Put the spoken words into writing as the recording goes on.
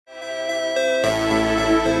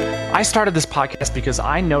I started this podcast because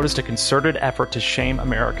I noticed a concerted effort to shame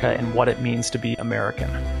America and what it means to be American.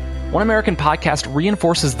 One American podcast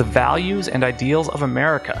reinforces the values and ideals of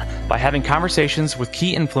America by having conversations with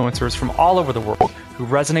key influencers from all over the world who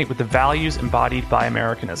resonate with the values embodied by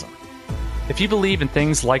Americanism. If you believe in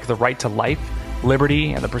things like the right to life,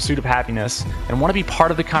 liberty, and the pursuit of happiness, and want to be part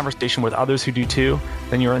of the conversation with others who do too,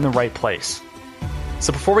 then you're in the right place.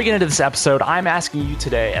 So before we get into this episode, I'm asking you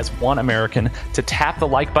today, as one American, to tap the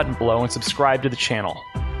like button below and subscribe to the channel.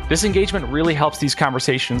 This engagement really helps these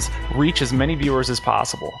conversations reach as many viewers as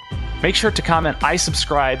possible. Make sure to comment "I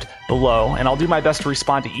subscribed" below, and I'll do my best to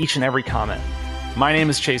respond to each and every comment. My name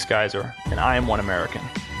is Chase Geiser, and I am one American.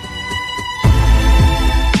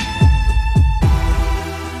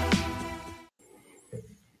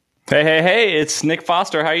 Hey, it's Nick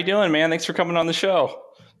Foster. How you doing, man? Thanks for coming on the show.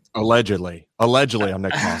 Allegedly, I'm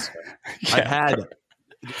Nick Foster. Yeah. I've had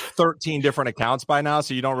 13 different accounts by now,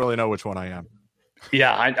 so you don't really know which one I am.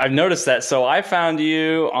 Yeah, I've noticed that. So I found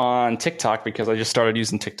you on TikTok because I just started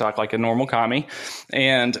using TikTok like a normal commie,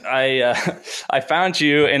 and I found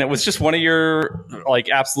you, and it was just one of your like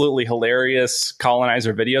absolutely hilarious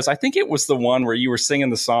colonizer videos. I think it was the one where you were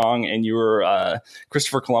singing the song and you were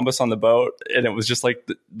Christopher Columbus on the boat, and it was just like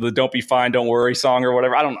the "Don't be fine, don't worry" song or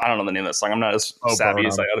whatever. I don't know the name of that song. I'm not as savvy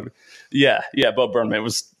as I ought to be. Yeah, Bo Burnham. It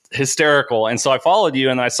was hysterical. And so I followed you,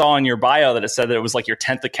 and I saw in your bio that it said that it was like your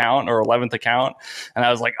 10th account or 11th account. And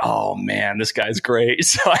I was like, oh man, this guy's great.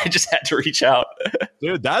 So I just had to reach out.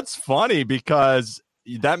 Dude, that's funny because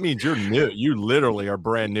that means you're new. You literally are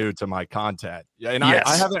brand new to my content. And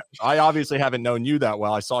yes. I obviously haven't known you that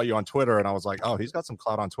well. I saw you on Twitter and I was like, oh, he's got some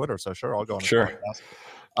clout on Twitter. So sure, I'll go on. Sure.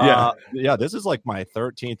 Yeah, this is like my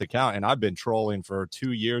 13th account, and I've been trolling for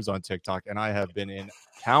 2 years on TikTok, and I have been in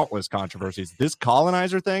countless controversies. This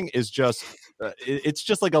colonizer thing is just it's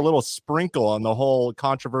just like a little sprinkle on the whole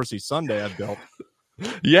controversy Sunday I've built.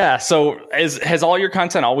 Yeah. So has all your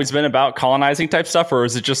content always been about colonizing type stuff, or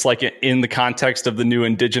is it just like in the context of the new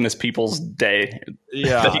Indigenous Peoples Day?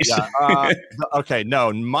 Yeah. Okay.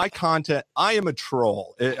 No, my content, I am a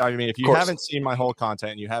troll. I mean, if you haven't seen my whole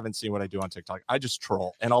content and you haven't seen what I do on TikTok, I just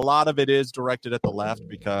troll. And a lot of it is directed at the left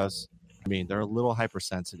because, I mean, they're a little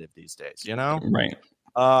hypersensitive these days, you know? Right.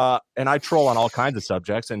 And I troll on all kinds of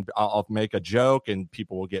subjects, and I'll make a joke and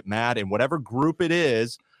people will get mad. And whatever group it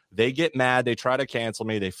is, they get mad, they try to cancel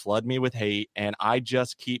me, they flood me with hate, and I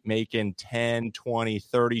just keep making 10, 20,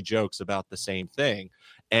 30 jokes about the same thing.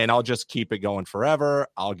 And I'll just keep it going forever.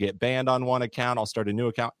 I'll get banned on one account, I'll start a new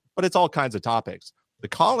account, but it's all kinds of topics. The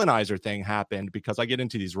colonizer thing happened because I get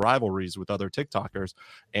into these rivalries with other TikTokers,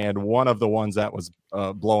 and one of the ones that was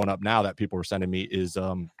blowing up now that people were sending me is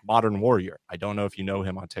Modern Warrior. I don't know if you know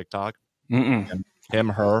him on TikTok. Him,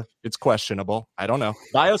 her, it's questionable. I don't know.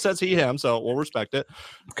 Bio says he, him, so we'll respect it.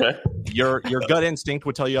 Okay. Your gut instinct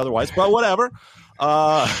would tell you otherwise, but whatever.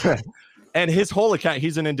 And his whole account,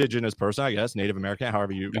 he's an indigenous person, I guess, Native American,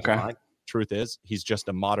 however you define. Truth is, he's just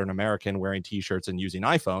a modern American wearing T-shirts and using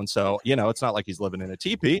iPhone. So, you know, it's not like he's living in a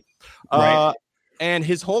teepee. Right. And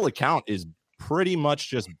his whole account is pretty much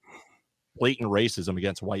just blatant racism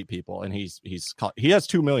against white people. And he has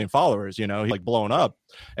 2 million followers, you know, he's like blown up.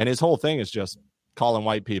 And his whole thing is just calling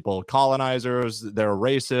white people colonizers, they're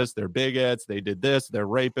racist, they're bigots, they did this, they're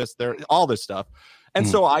rapists, they're all this stuff. And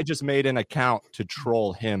so I just made an account to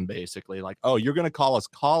troll him, basically, like, oh, you're going to call us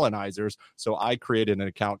colonizers. So I created an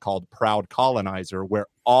account called Proud Colonizer, where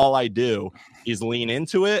all I do is lean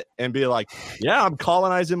into it and be like, yeah, I'm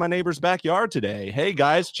colonizing my neighbor's backyard today. Hey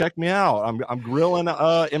guys, check me out. I'm grilling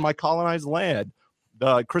in my colonized land.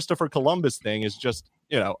 The Christopher Columbus thing is just,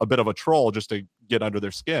 you know, a bit of a troll just to get under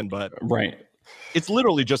their skin, but it's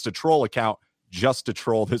literally just a troll account just to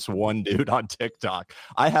troll this one dude on TikTok.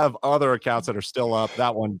 I have other accounts that are still up.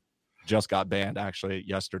 That one just got banned actually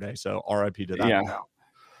yesterday. So RIP to that account.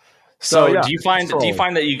 So yeah, do you find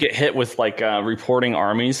that you get hit with like reporting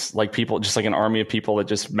armies, like people, just like an army of people that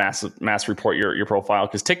just mass report your profile?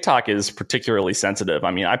 Because TikTok is particularly sensitive.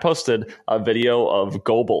 I mean, I posted a video of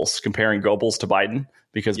Goebbels, comparing Goebbels to Biden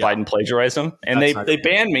because Biden plagiarized him, and they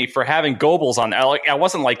banned me for having Goebbels on. I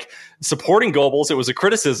wasn't like supporting Goebbels; it was a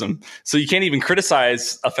criticism. So you can't even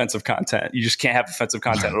criticize offensive content. You just can't have offensive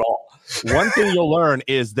content at all. One thing you'll learn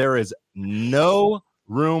is there is no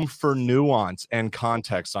room for nuance and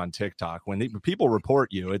context on TikTok. When people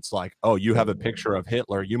report you, it's like, oh, you have a picture of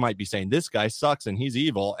Hitler. You might be saying this guy sucks and he's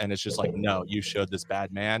evil. And it's just like, no, you showed this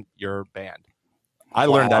bad man, you're banned. I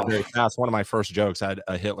learned that very fast. One of my first jokes had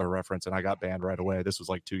a Hitler reference and I got banned right away. This was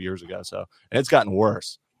like 2 years ago. So, and it's gotten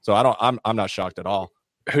worse. So I'm not shocked at all.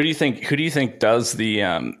 Who do you think does the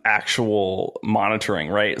actual monitoring,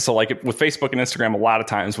 right? So like with Facebook and Instagram, a lot of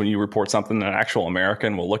times when you report something, an actual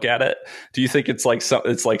American will look at it. Do you think it's like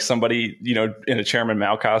somebody, in a Chairman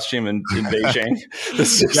Mao costume in Beijing?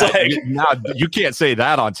 Now you can't say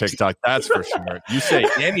that on TikTok. That's for sure. You say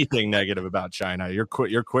anything negative about China, you're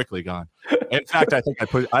quickly gone. In fact, I think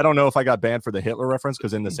I don't know if I got banned for the Hitler reference,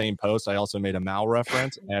 because in the same post I also made a Mao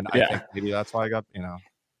reference, and I think maybe that's why I got,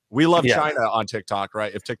 We love China on TikTok,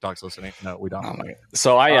 right? If TikTok's listening, no, we don't.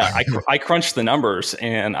 So I crunched the numbers,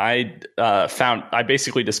 and I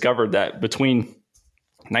basically discovered that between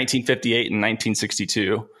 1958 and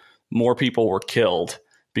 1962, more people were killed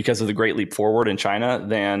because of the Great Leap Forward in China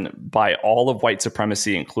than by all of white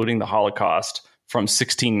supremacy, including the Holocaust, from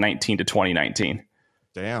 1619 to 2019.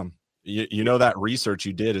 Damn. You know that research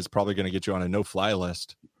you did is probably going to get you on a no-fly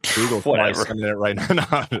list. Google whatever. It right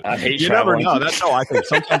now. I hate you traveling. Never know. That's how I think.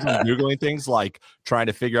 Sometimes I'm Googling things, like trying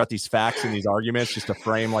to figure out these facts and these arguments just to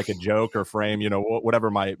frame like a joke or frame, whatever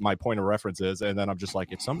my point of reference is. And then I'm just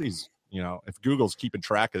like, if somebody's, if Google's keeping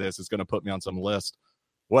track of this, it's going to put me on some list.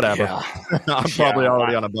 Whatever. Yeah. I'm probably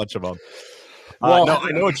already on a bunch of them. Well, no, I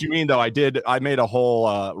know what you mean, though. I made a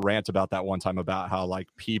whole rant about that one time, about how like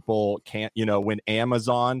people can't, when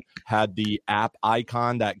Amazon had the app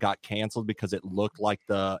icon that got canceled because it looked like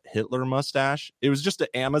the Hitler mustache. It was just an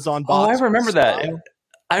Amazon box. Oh, I remember that.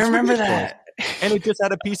 I remember that. And it just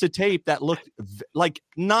had a piece of tape that looked like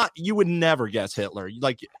you would never guess Hitler.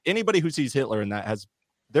 Like anybody who sees Hitler in that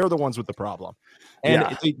they're the ones with the problem.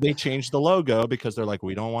 And they changed the logo because they're like,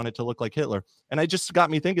 we don't want it to look like Hitler. And it just got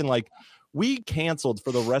me thinking, like, we canceled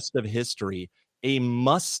for the rest of history a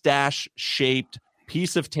mustache-shaped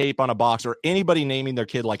piece of tape on a box, or anybody naming their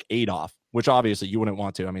kid like Adolf, which obviously you wouldn't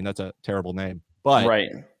want to. I mean, that's a terrible name. But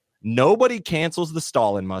nobody cancels the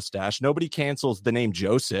Stalin mustache. Nobody cancels the name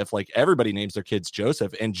Joseph. Like, everybody names their kids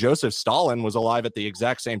Joseph. And Joseph Stalin was alive at the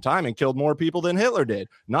exact same time and killed more people than Hitler did.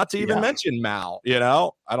 Not to even mention Mao,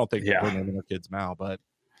 I don't think we're naming their kids Mao, but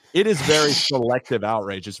it is very selective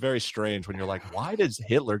outrage. It's very strange when you're like, why does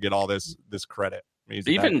Hitler get all this credit? I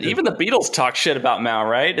mean, even the Beatles talk shit about Mao,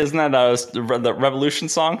 right? Isn't that the Revolution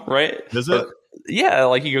song, right? Is it? Yeah,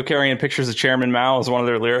 like you go carrying pictures of Chairman Mao as one of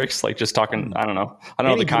their lyrics, like just talking. I don't know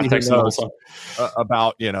the context of the whole song.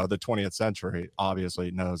 About the 20th century,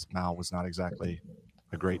 obviously knows Mao was not exactly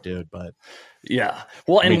a great dude, but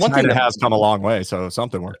well, and one thing that has come a long way, so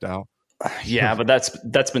something worked out. Yeah, but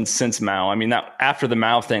that's been since Mao. I mean, that after the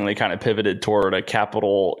Mao thing, they kind of pivoted toward a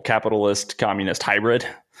capitalist communist hybrid.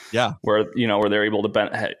 Yeah, where they're able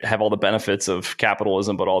to have all the benefits of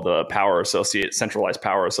capitalism, but all the centralized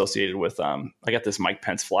power associated with. I got this Mike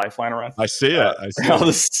Pence flying around. I see it. All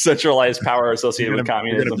the centralized power associated with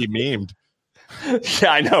communism. You're gonna be memed.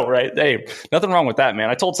 Yeah, I know, right? Hey, nothing wrong with that, man.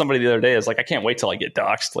 I told somebody the other day, I can't wait till I get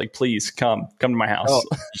doxxed. Like, please come to my house. Oh,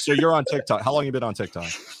 so you're on TikTok. How long have you been on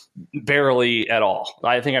TikTok? Barely at all.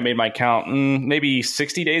 I think I made my account maybe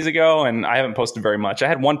 60 days ago, and I haven't posted very much. I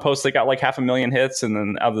had one post that got like 500,000 hits, and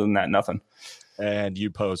then other than that, nothing. And you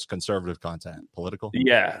post conservative content, political?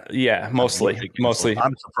 Yeah, mostly.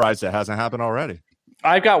 I'm surprised it hasn't happened already.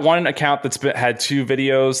 I've got one account that's had 2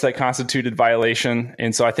 videos that constituted violation,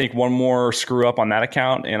 and so I think one more screw up on that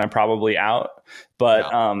account, and I'm probably out.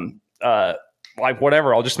 But like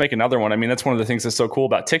whatever, I'll just make another one. I mean, that's one of the things that's so cool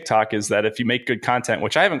about TikTok is that if you make good content,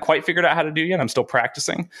 which I haven't quite figured out how to do yet, I'm still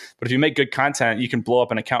practicing, but if you make good content, you can blow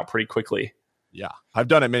up an account pretty quickly. Yeah, I've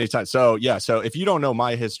done it many times. So if you don't know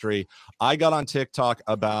my history, I got on TikTok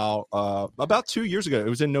about 2 years ago. It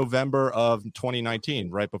was in November of 2019,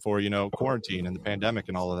 right before, quarantine and the pandemic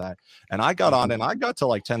and all of that. And I got on and I got to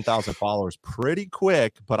like 10,000 followers pretty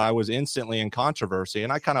quick, but I was instantly in controversy,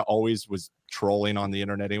 and I kind of always was trolling on the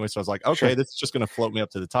internet anyway. So I was like, okay, this is just going to float me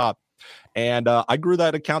up to the top. And I grew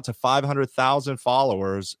that account to 500,000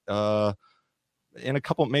 followers, in a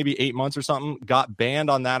couple, maybe 8 months or something, got banned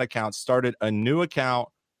on that account, started a new account,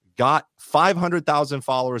 got 500,000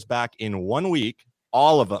 followers back in 1 week,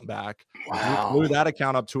 all of them back. Wow. Blew that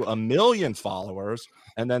account up to 1 million followers,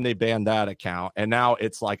 and then they banned that account. And now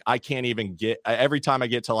it's like, I can't even get, every time I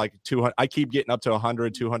get to like 200, I keep getting up to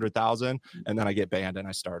 100, 200,000, and then I get banned and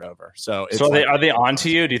I start over. So are they on to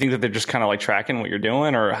you? Do you think that they're just kind of like tracking what you're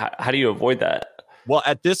doing, or how do you avoid that? Well,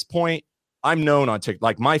 at this point, I'm known on TikTok.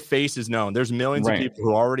 Like, my face is known. There's millions of people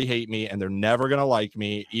who already hate me, and they're never going to like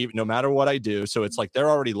me, even no matter what I do. So it's like, they're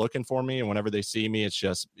already looking for me. And whenever they see me, it's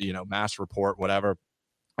just, mass report, whatever.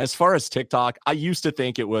 As far as TikTok, I used to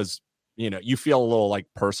think it was, you feel a little like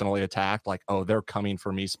personally attacked, like, oh, they're coming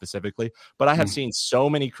for me specifically. But I have seen so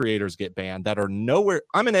many creators get banned that are nowhere.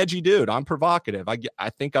 I'm an edgy dude. I'm provocative. I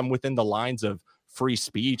think I'm within the lines of free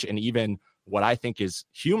speech and even what I think is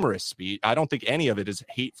humorous speech. I don't think any of it is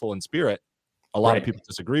hateful in spirit. A lot of people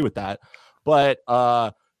disagree with that. But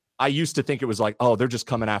I used to think it was like, oh, they're just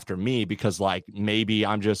coming after me because like maybe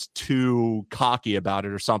I'm just too cocky about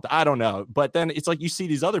it or something. I don't know. But then it's like you see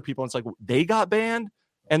these other people and it's like they got banned.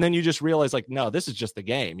 And then you just realize like, no, this is just the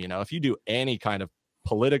game. You know, if you do any kind of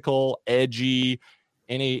political, edgy,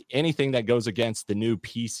 anything that goes against the new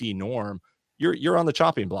PC norm, you're on the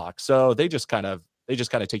chopping block. So they just kind of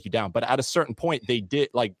take you down. But at a certain point, they did,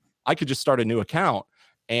 like, I could just start a new account.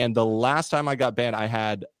 And the last time I got banned, I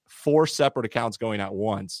had 4 separate accounts going at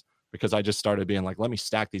once because I just started being like, let me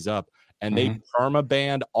stack these up. And they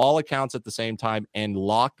perma-banned all accounts at the same time and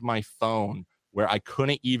locked my phone where I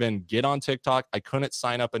couldn't even get on TikTok. I couldn't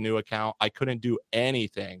sign up a new account. I couldn't do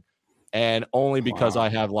anything. And only because I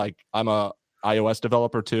have like, I'm a iOS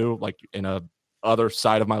developer too, like in a other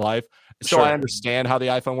side of my life. So I understand how the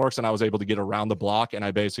iPhone works and I was able to get around the block and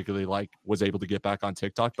I basically like was able to get back on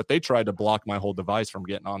TikTok, but they tried to block my whole device from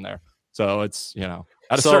getting on there. So it's, you know,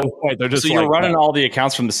 at a certain point, they're just so you're running all the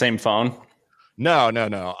accounts from the same phone? No.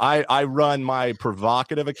 I run my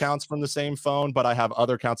provocative accounts from the same phone, but I have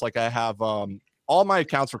other accounts. Like I have all my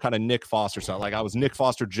accounts were kind of Nick Foster. So like I was Nick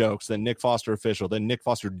Foster Jokes, then Nick Foster Official, then Nick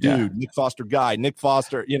Foster Dude, Nick Foster Guy, Nick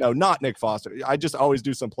Foster, you know, not Nick Foster. I just always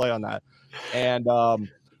do some play on that. And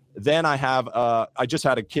then I have I just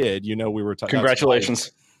had a kid, you know, we were talking.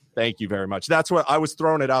 Congratulations. Thank you very much. That's what I was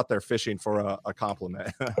throwing it out there, fishing for a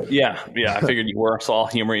compliment. Yeah. I figured you were, so I'll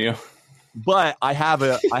humor you. But I have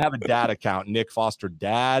a dad account, Nick Foster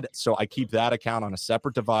Dad. So I keep that account on a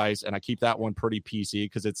separate device, and I keep that one pretty PC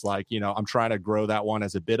because it's like, you know, I'm trying to grow that one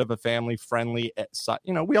as a bit of a family friendly.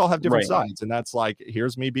 You know, we all have different sides, and that's like,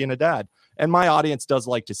 here's me being a dad, and my audience does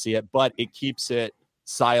like to see it, but it keeps it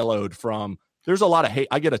siloed from. There's a lot of hate.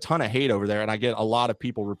 I get a ton of hate over there, and I get a lot of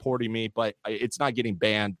people reporting me, but it's not getting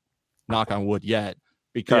banned, knock on wood, yet,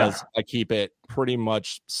 because I keep it pretty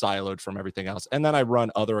much siloed from everything else. And then I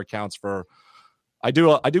run other accounts for, I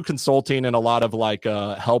do consulting and a lot of like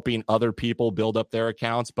helping other people build up their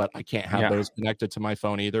accounts, but I can't have those connected to my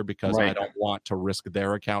phone either because I don't want to risk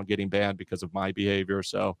their account getting banned because of my behavior.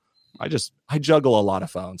 So I juggle a lot of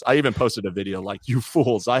phones. I even posted a video like, you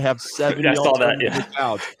fools, I have 70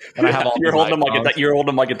 accounts, and I have all you're holding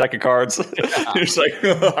them like a deck of cards. You're just like,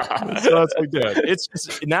 so that's like, dude,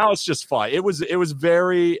 it's just fun. It was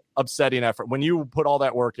very upsetting effort when you put all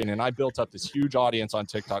that work in, and I built up this huge audience on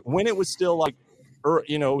TikTok when it was still like,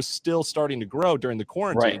 you know, it was still starting to grow during the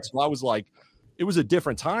quarantine. So I was like, it was a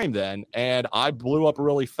different time then, and I blew up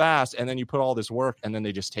really fast. And then you put all this work, and then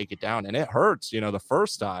they just take it down, and it hurts, you know, the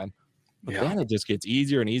first time. But then it just gets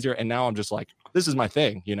easier and easier. And now I'm just like, this is my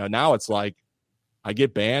thing. You know, now it's like I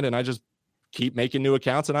get banned and I just keep making new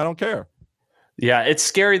accounts and I don't care. Yeah, it's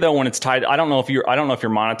scary though when it's tied. I don't know if you're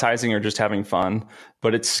monetizing or just having fun,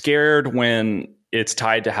 but it's scared when it's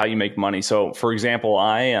tied to how you make money. So for example,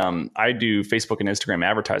 I do Facebook and Instagram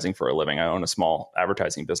advertising for a living. I own a small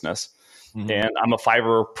advertising business and I'm a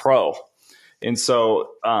Fiverr pro. And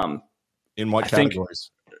so in what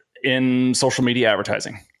categories? In social media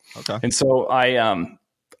advertising. Okay. And so I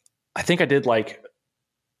think I did like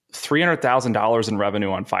 $300,000 in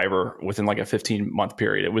revenue on Fiverr within like a 15-month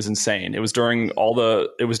period. It was insane. It was during all the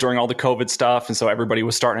COVID stuff. And so everybody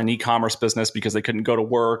was starting an e-commerce business because they couldn't go to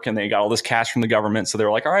work and they got all this cash from the government. So they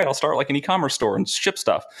were like, all right, I'll start like an e-commerce store and ship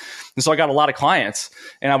stuff. And so I got a lot of clients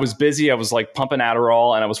and I was busy. I was like pumping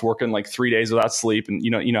Adderall and I was working like 3 days without sleep. And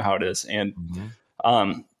you know how it is. And,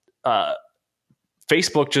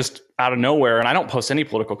 Facebook just out of nowhere, and I don't post any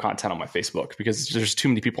political content on my Facebook because there's too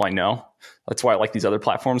many people I know. That's why I like these other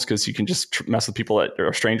platforms, because you can just mess with people that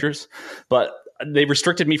are strangers. But they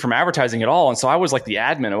restricted me from advertising at all. And so I was like the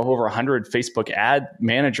admin of over 100 Facebook ad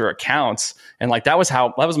manager accounts. And like that was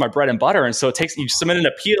my bread and butter. And so you submit an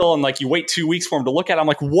appeal and like you wait 2 weeks for them to look at it. I'm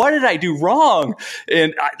like, what did I do wrong?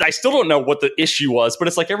 And I still don't know what the issue was, but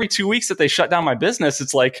it's like every 2 weeks that they shut down my business,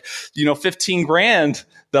 it's like, you know, 15 grand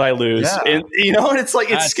that I lose. Yeah. And you know, and it's like,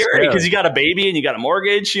 it's scary because you got a baby and you got a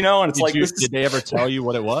mortgage, you know, and it's did they ever tell you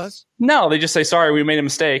what it was? No, they just say, sorry, we made a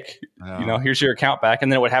mistake. You know, here's your account back.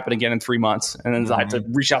 And then it would happen again in 3 months. And then I had to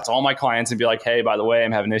reach out to all my clients and be like, hey, by the way,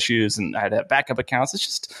 I'm having issues. And I had to have backup accounts. It's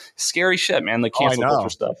just scary shit, man. The cancel culture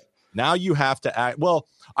stuff. Now you have to act. Well,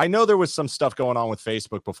 I know there was some stuff going on with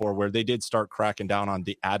Facebook before where they did start cracking down on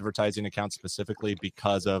the advertising accounts specifically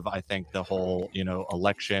because of, I think, the whole, you know,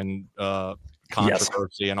 election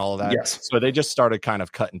controversy and all of that. Yes. So they just started kind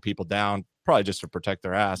of cutting people down, probably just to protect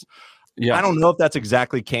their ass. Yeah. I don't know if that's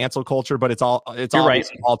exactly cancel culture, but it's all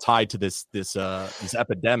tied to this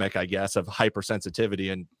epidemic, I guess, of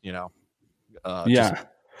hypersensitivity and, you know,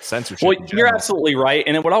 censorship. Well, you're absolutely right.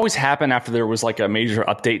 And it would always happen after there was like a major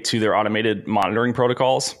update to their automated monitoring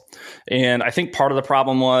protocols. And I think part of the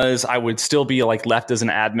problem was I would still be like left as an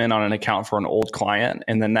admin on an account for an old client.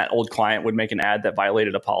 And then that old client would make an ad that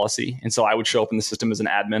violated a policy. And so I would show up in the system as an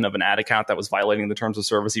admin of an ad account that was violating the terms of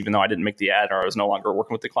service, even though I didn't make the ad or I was no longer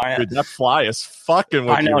working with the client. Dude, that fly is fucking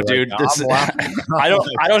with I know, you dude. Right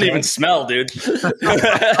I don't even smell, dude.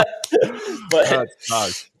 But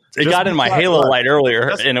it got in my halo light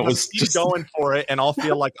earlier, and it was just going for it. And I'll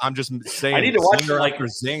feel like I'm just saying. I need to watch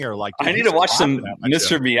zinger. Like, dude, I need to watch some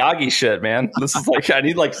Mr. Miyagi shit, man. This is like I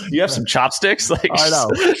need like. Do you have some chopsticks? Like I know.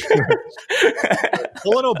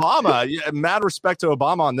 Pulling Obama. Yeah, mad respect to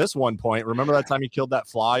Obama on this one point. Remember that time he killed that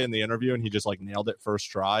fly in the interview, and he just like nailed it first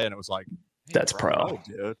try, and it was like, hey, that's pro,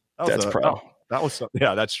 dude. That's pro. That was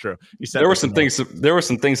yeah, that's true. There were some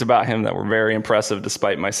things about him that were very impressive,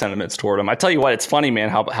 despite my sentiments toward him. I tell you what, it's funny, man,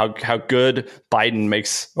 how good Biden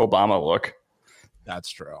makes Obama look. That's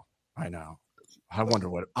true. I know. I wonder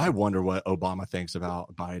what Obama thinks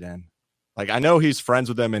about Biden. Like, I know he's friends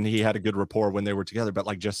with him and he had a good rapport when they were together, but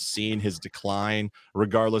like just seeing his decline,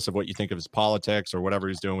 regardless of what you think of his politics or whatever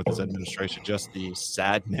he's doing with his administration, just the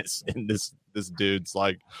sadness in this dude's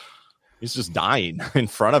like. He's just dying in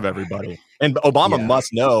front of everybody. And Obama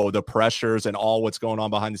must know the pressures and all what's going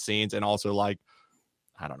on behind the scenes. And also, like,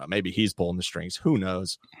 I don't know, maybe he's pulling the strings. Who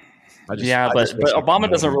knows? But Obama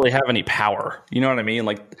doesn't really have any power. You know what I mean?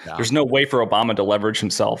 Like, there's no way for Obama to leverage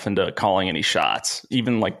himself into calling any shots.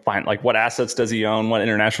 Even like what assets does he own? What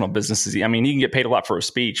international business is he? I mean, he can get paid a lot for a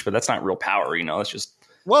speech, but that's not real power. You know, that's just.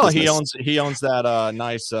 Well, business. he owns that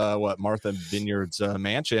nice Martha Vineyards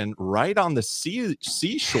mansion right on the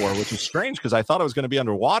seashore, which is strange because I thought it was going to be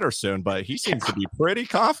underwater soon, but he seems to be pretty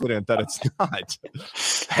confident that it's not.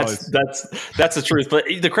 That's the truth. But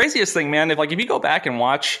the craziest thing, man, if you go back and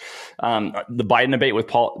watch the Biden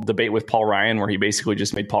debate with Paul Ryan, where he basically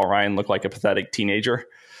just made Paul Ryan look like a pathetic teenager.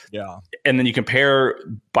 Yeah, and then you compare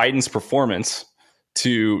Biden's performance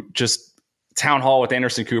to just town hall with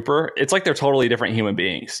Anderson Cooper, it's like they're totally different human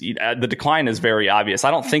beings. The decline is very obvious.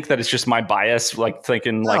 I don't think that it's just my bias, like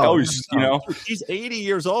thinking he's 80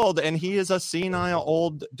 years old and he is a senile,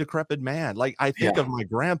 old, decrepit man. Like I think of my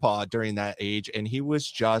grandpa during that age, and he was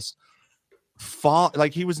just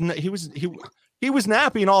he was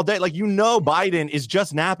napping all day. Like, Biden is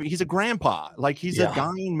just napping. He's a grandpa. Like, he's a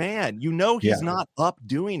dying man. He's not up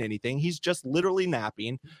doing anything. He's just literally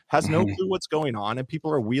napping, has no clue what's going on. And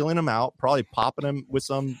people are wheeling him out, probably popping him with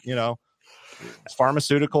some,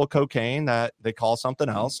 pharmaceutical cocaine that they call something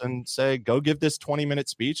else and say, go give this 20-minute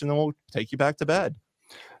speech and then we'll take you back to bed.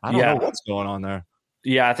 I don't know what's going on there.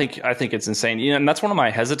 Yeah, I think it's insane. And that's one of my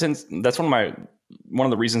hesitance. That's one of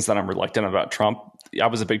the reasons that I'm reluctant about Trump. I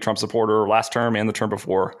was a big Trump supporter last term and the term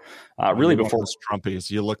before. Really before Trumpies,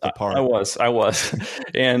 you looked the part. I was,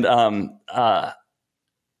 and I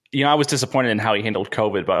was disappointed in how he handled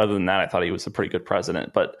COVID. But other than that, I thought he was a pretty good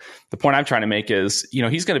president. But the point I'm trying to make is,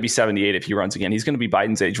 he's going to be 78 if he runs again. He's going to be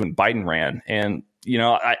Biden's age when Biden ran, and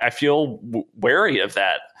I feel wary of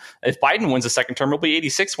that. If Biden wins a second term, he'll be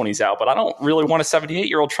 86 when he's out, but I don't really want a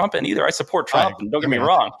 78-year-old Trump in either. I support Trump, and don't get me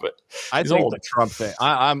wrong, but I think old. The Trump thing.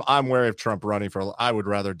 I'm wary of Trump running for. I would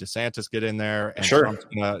rather DeSantis get in there, and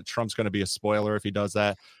Trump's going to be a spoiler if he does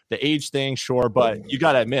that. The age thing, sure, but you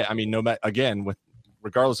got to admit, I mean,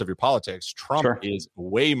 regardless of your politics, Trump is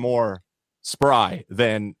way more spry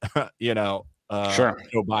than Joe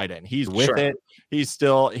Biden. He's with it.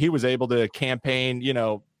 He was able to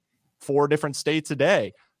campaign, 4 different states a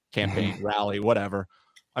day, campaign, rally, whatever.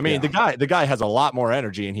 I mean, the guy has a lot more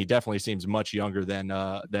energy, and he definitely seems much younger than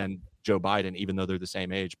Joe Biden, even though they're the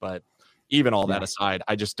same age. But even all that aside,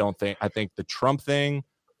 I think the Trump thing,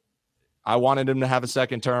 I wanted him to have a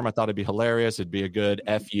second term. I thought it'd be hilarious. It'd be a good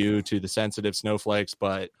FU to the sensitive snowflakes,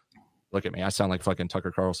 but look at me. I sound like fucking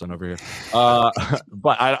Tucker Carlson over here.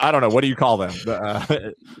 But I don't know. What do you call them?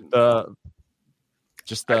 The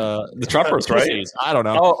Trumpers, right? I don't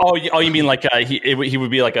know. Oh, you mean like he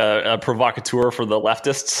would be like a provocateur for the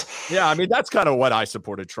leftists? Yeah, I mean that's kind of what I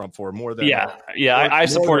supported Trump for more than. I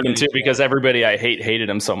supported him too because everybody I hated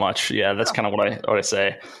him so much. Yeah, that's kind of what I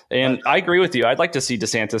say, and I agree with you. I'd like to see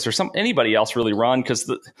DeSantis or anybody else really run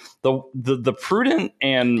because the prudent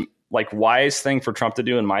and like wise thing for Trump to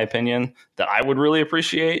do, in my opinion, that I would really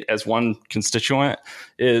appreciate as one constituent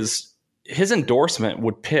is his endorsement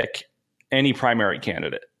would pick any primary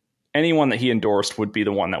candidate. Anyone that he endorsed would be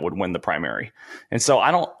the one that would win the primary. And so I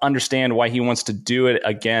don't understand why he wants to do it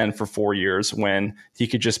again for 4 years when he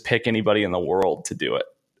could just pick anybody in the world to do it.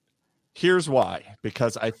 Here's why.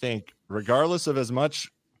 Because I think regardless of as much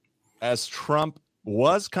as Trump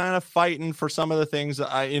was kind of fighting for some of the things that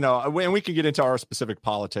and we can get into our specific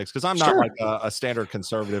politics because I'm not like a standard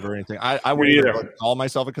conservative or anything. I wouldn't even call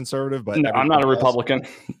myself a conservative, but no, I'm not a Republican.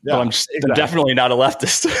 Yeah, but I'm definitely not a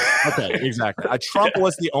leftist. Okay, exactly. Trump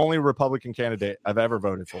was the only Republican candidate I've ever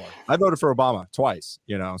voted for. I voted for Obama twice,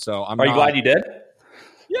 so I'm. Are you glad you did?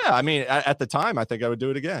 Yeah, I mean, at the time, I think I would do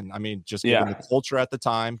it again. I mean, just given the culture at the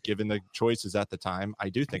time, given the choices at the time, I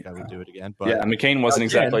do think I would do it again. But McCain wasn't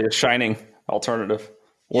exactly a shining alternative,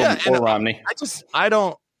 or Romney. I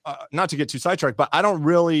don't. Not to get too sidetracked, but I don't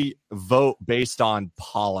really vote based on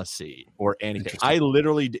policy or anything. I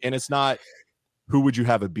literally, and it's not who would you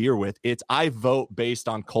have a beer with. It's I vote based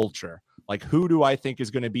on culture. Like, who do I think is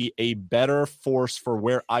going to be a better force for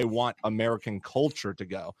where I want American culture to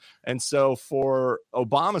go? And so for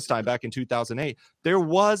Obama's time back in 2008, there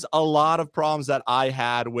was a lot of problems that I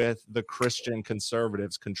had with the Christian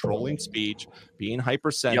conservatives controlling speech, being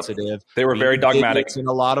hypersensitive. Yep. They were very dogmatic in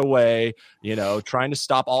a lot of way, trying to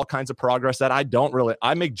stop all kinds of progress that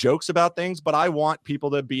I make jokes about things, but I want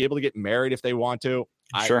people to be able to get married if they want to.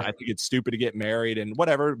 Sure. I think it's stupid to get married and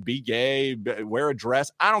whatever, be gay, wear a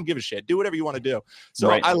dress. I don't give a shit. Do whatever you want to do. So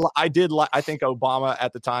right. I think Obama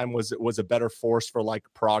at the time was a better force for like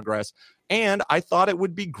progress. And I thought it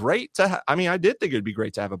would be great I did think it would be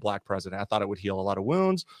great to have a black president. I thought it would heal a lot of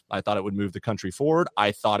wounds. I thought it would move the country forward.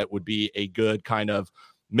 I thought it would be a good kind of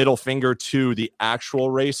middle finger to the actual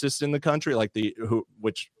racists in the country, like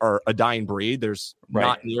which are a dying breed. There's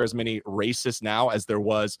not near as many racists now as there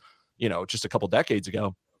was just a couple decades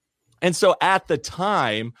ago. And so at the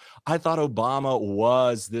time, I thought Obama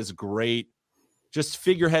was this great just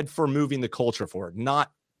figurehead for moving the culture forward,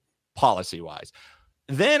 not policy-wise.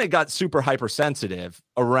 Then it got super hypersensitive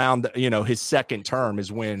around, his second term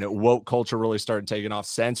is when woke culture really started taking off.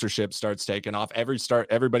 Censorship starts taking off.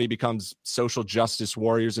 Everybody becomes social justice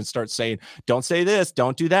warriors and starts saying, don't say this,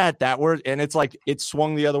 don't do that word. And it's like, it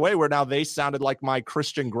swung the other way where now they sounded like my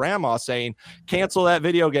Christian grandma saying, cancel that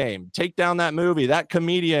video game, take down that movie, that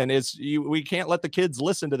comedian we can't let the kids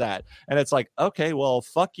listen to that. And it's like, okay, well,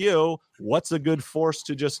 fuck you. What's a good force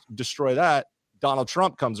to just destroy that? Donald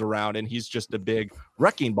Trump comes around and he's just a big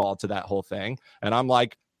wrecking ball to that whole thing. And I'm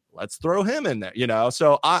like, let's throw him in there,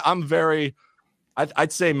 So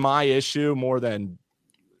I'd say my issue more than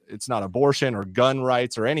it's not abortion or gun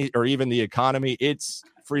rights or even the economy. It's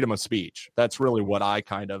freedom of speech. That's really what I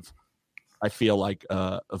feel like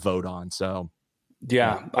a vote on. So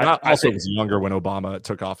yeah, I also was younger when Obama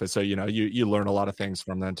took office. So, you learn a lot of things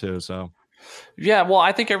from then too. So. Yeah, well,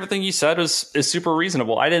 I think everything you said is super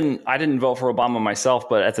reasonable. I didn't vote for Obama myself,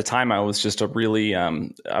 but at the time I was just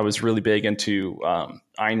I was really big into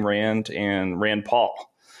Ayn Rand and Rand Paul.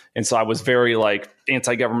 And so I was very like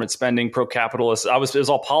anti-government spending, pro-capitalist. It was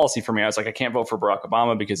all policy for me. I was like, I can't vote for Barack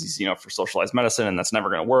Obama because he's, for socialized medicine and that's never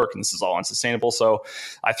going to work. And this is all unsustainable. So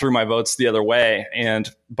I threw my votes the other way.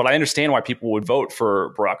 But I understand why people would vote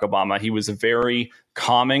for Barack Obama. He was a very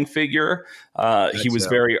calming figure. He was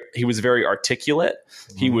very articulate.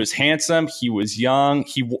 Mm-hmm. He was handsome. He was young.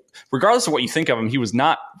 Regardless of what you think of him, he was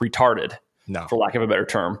not retarded. No, for lack of a better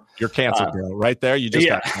term. You're canceled, bro. Right there. You just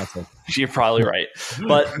got canceled. You're probably right.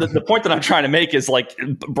 But the point that I'm trying to make is like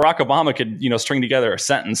Barack Obama could, string together a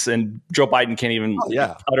sentence and Joe Biden can't even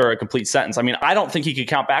utter a complete sentence. I mean, I don't think he could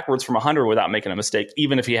count backwards from 100 without making a mistake,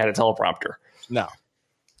 even if he had a teleprompter. No.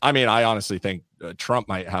 I mean, I honestly think Trump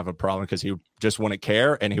might have a problem because he just wouldn't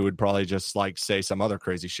care and he would probably just like say some other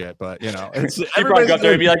crazy shit. But, he'd probably go up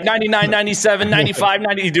there and be like 99, 97, 95,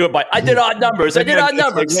 90. You do it by I did odd numbers. Like,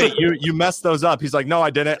 hey, you messed those up. He's like, no, I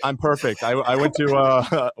didn't. I'm perfect. I went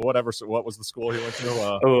to whatever. What was the school he went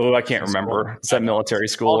to? I can't remember. It's that military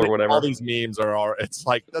school or whatever. All these memes are it's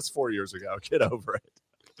like that's 4 years ago. Get over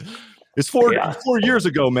it. It's 4 years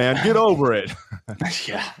ago, man. Get over it.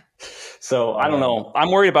 Yeah. So I don't know.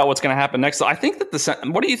 I'm worried about what's going to happen next. I think that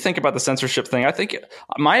what do you think about the censorship thing? I think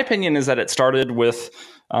my opinion is that it started with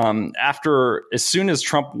as soon as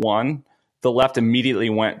Trump won, the left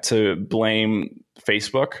immediately went to blame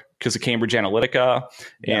Facebook because of Cambridge Analytica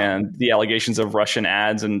and the allegations of Russian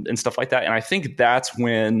ads and stuff like that. And I think that's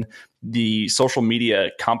when the social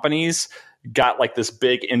media companies got like this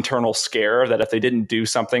big internal scare that if they didn't do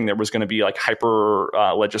something, there was going to be like hyper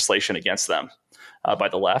legislation against them. By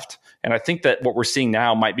the left. And I think that what we're seeing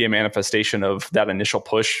now might be a manifestation of that initial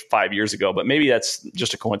push 5 years ago, but maybe that's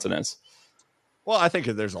just a coincidence. Well, I think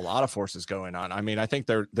there's a lot of forces going on. I mean, I think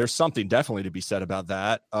there's something definitely to be said about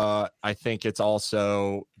that. I think it's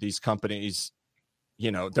also these companies,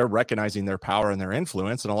 they're recognizing their power and their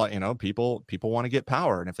influence, and a lot, people want to get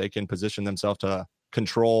power. And if they can position themselves to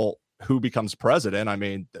control who becomes president. I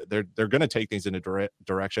mean, they're going to take things in a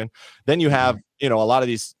direction. Then you have, a lot of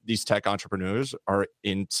these tech entrepreneurs are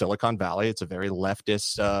in Silicon Valley. It's a very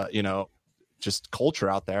leftist, just culture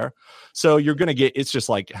out there. So you're going to get, it's just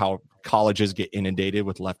like how colleges get inundated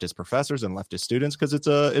with leftist professors and leftist students, because it's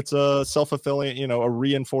a self-fulfilling, a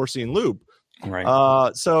reinforcing loop.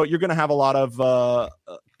 Right. So you're going to have a lot of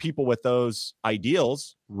people with those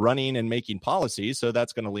ideals running and making policies. So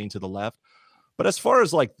that's going to lean to the left. But as far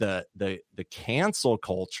as like the cancel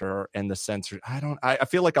culture and the censor, I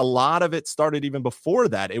feel like a lot of it started even before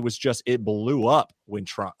that. It was just, it blew up when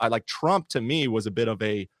Trump to me was a bit of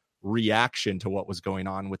a reaction to what was going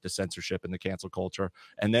on with the censorship and the cancel culture.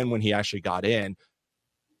 And then when he actually got in,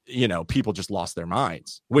 people just lost their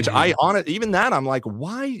minds, which even that I'm like,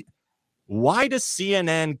 why does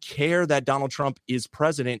CNN care that Donald Trump is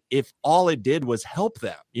president if all it did was help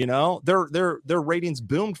them? Their ratings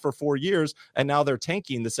boomed for 4 years and now they're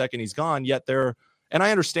tanking the second he's gone. Yet and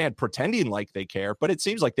I understand pretending like they care, but it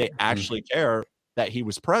seems like they actually care that he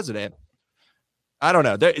was president. I don't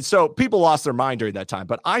know. So people lost their mind during that time,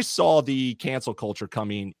 but I saw the cancel culture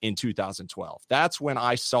coming in 2012. That's when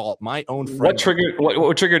I saw my own friend.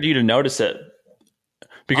 What triggered you to notice it?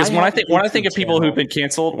 Because when I think of people who've been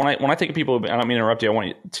canceled, when I think of people I don't mean to interrupt you, I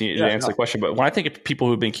want you to answer the question, but when I think of people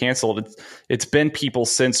who've been canceled, it's been people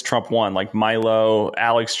since Trump won, like Milo,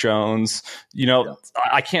 Alex Jones.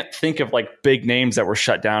 I can't think of like big names that were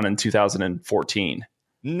shut down in 2014.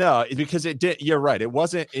 No, because it did. You're right. It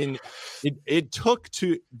wasn't in. It took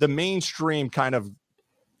to the mainstream kind of.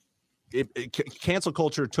 Cancel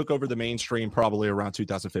culture took over the mainstream probably around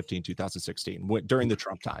 2015, 2016 during the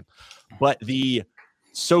Trump time, but the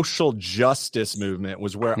social justice movement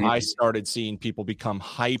was where I started seeing people become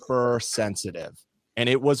hypersensitive. And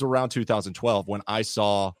it was around 2012 when I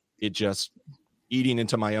saw it just eating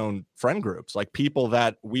into my own friend groups, like people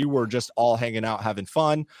that we were just all hanging out, having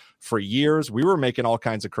fun for years. We were making all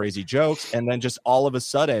kinds of crazy jokes. And then just all of a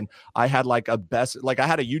sudden I had I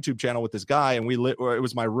had a YouTube channel with this guy and it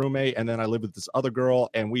was my roommate. And then I lived with this other girl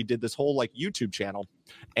and we did this whole like YouTube channel.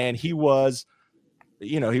 And he was,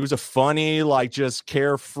 he was a funny, like just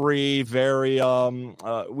carefree, very,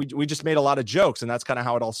 we just made a lot of jokes and that's kind of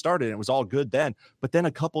how it all started. And it was all good then. But then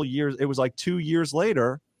a couple years, it was like 2 years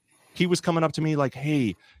later, he was coming up to me like,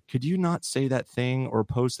 hey, could you not say that thing or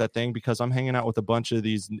post that thing? Because I'm hanging out with a bunch of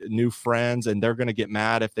these new friends and they're going to get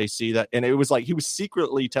mad if they see that. And it was like, he was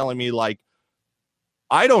secretly telling me like,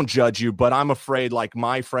 I don't judge you, but I'm afraid like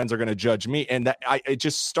my friends are going to judge me. And it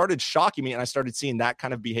just started shocking me. And I started seeing that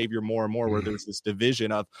kind of behavior more and more where there's this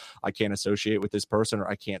division of I can't associate with this person or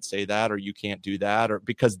I can't say that or you can't do that or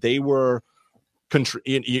because they were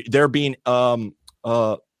they're being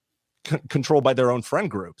controlled by their own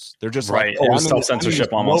friend groups. They're just right. It was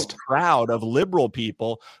self-censorship almost. Crowd of liberal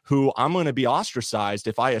people who I'm going to be ostracized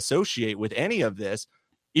if I associate with any of this.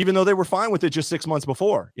 Even though they were fine with it just 6 months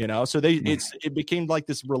before, so it became like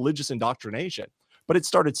this religious indoctrination, but it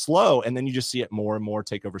started slow. And then you just see it more and more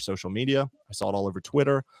take over social media. I saw it all over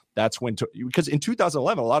Twitter. That's when, because in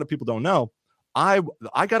 2011, a lot of people don't know, I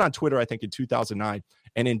got on Twitter, I think in 2009.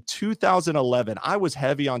 And in 2011, I was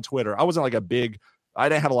heavy on Twitter. I wasn't like I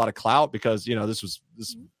didn't have a lot of clout because, this was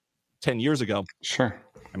 10 years ago. Sure.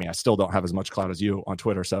 I mean, I still don't have as much clout as you on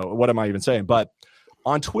Twitter. So what am I even saying? But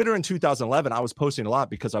on Twitter in 2011, I was posting a lot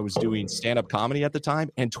because I was doing stand-up comedy at the time.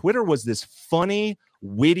 And Twitter was this funny,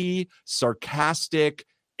 witty, sarcastic,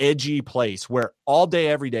 edgy place where all day,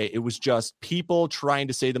 every day, it was just people trying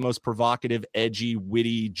to say the most provocative, edgy,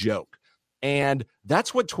 witty joke. And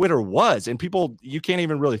that's what Twitter was. And people, you can't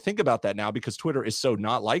even really think about that now because Twitter is so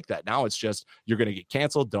not like that. Now it's just, you're going to get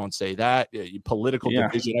canceled. Don't say that. Political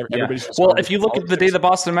division. Everybody's well, if you look at the day the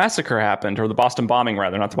Boston Massacre happened, or the Boston bombing,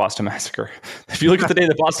 rather, not the Boston Massacre. If you look at the day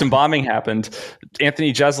the Boston bombing happened,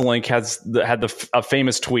 Anthony Jeselnik had a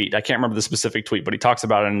famous tweet. I can't remember the specific tweet, but he talks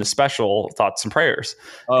about it in the special Thoughts and Prayers.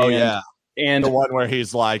 Oh, and the one where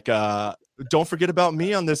he's like, don't forget about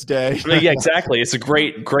me on this day. Yeah, exactly. It's a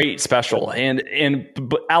great special.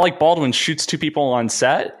 But Alec Baldwin shoots two people on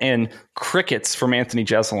set and crickets from Anthony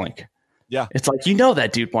Jeselnik. Yeah. It's like,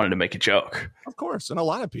 that dude wanted to make a joke. Of course. And a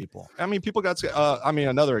lot of people. I mean, people got,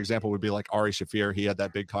 another example would be like Ari Shaffir. He had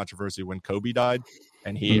that big controversy when Kobe died.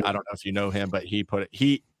 And I don't know if you know him, but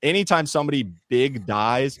anytime somebody big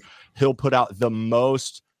dies, he'll put out the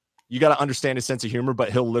most, you got to understand his sense of humor,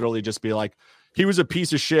 but he'll literally just be like, he was a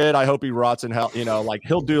piece of shit. I hope he rots in hell. Like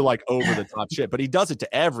he'll do like over the top shit, but he does it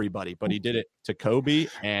to everybody. But he did it to Kobe,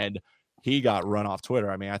 and he got run off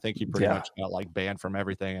Twitter. I mean, I think he pretty much got like banned from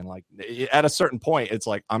everything. And like at a certain point, it's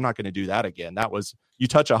like, I'm not going to do that again. That was, you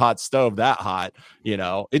touch a hot stove that hot, you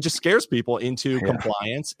know, it just scares people into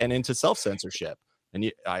compliance and into self-censorship.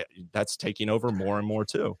 And that's taking over more and more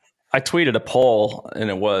too. I tweeted a poll and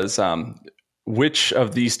it was, which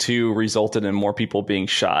of these two resulted in more people being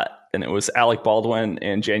shot? And it was Alec Baldwin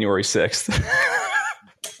and January 6th.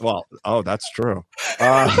 Well, that's true.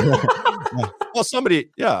 Well, somebody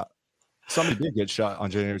did get shot on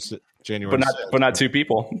January 6th. But not two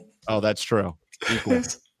people. Oh, that's true. Equal.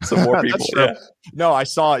 So more people. Yeah. No, I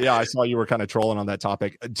saw you were kind of trolling on that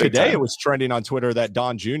topic. Today it was trending on Twitter that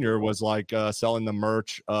Don Jr. was like selling the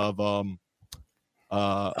merch of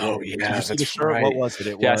that's right. What was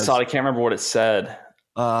it? I saw it. I can't remember what it said.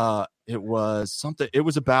 It was something. It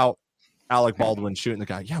was about Alec Baldwin shooting the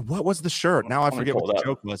guy. Yeah, what was the shirt? Now I forget what the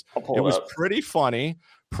joke was. It was pretty funny,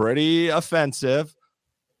 pretty offensive.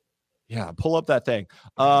 Yeah, pull up that thing.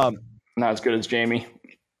 Not as good as Jamie.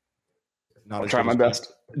 I'll try my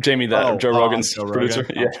best. Jamie, Joe Rogan's producer.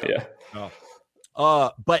 Yeah.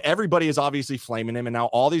 But everybody is obviously flaming him, and now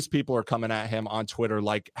all these people are coming at him on Twitter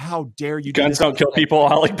like, "How dare you? Guns don't kill people.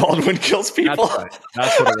 Alec Baldwin kills people." That's right.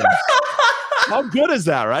 That's what it was. How good is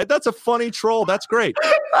that, right? That's a funny troll. That's great.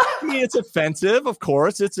 I mean, it's offensive, of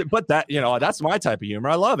course. But that, that's my type of humor.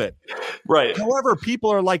 I love it. Right. However,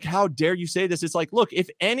 people are like, how dare you say this? It's like, look, if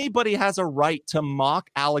anybody has a right to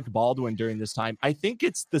mock Alec Baldwin during this time, I think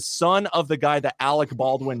it's the son of the guy that Alec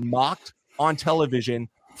Baldwin mocked on television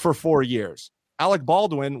for 4 years. Alec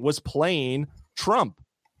Baldwin was playing Trump.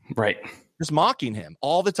 Right. Just mocking him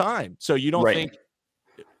all the time. So you don't think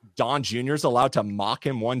Don Jr. is allowed to mock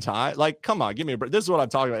him one time? Like, come on, give me a break. This is what I'm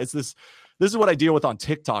talking about. This is what I deal with on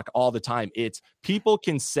TikTok all the time. It's people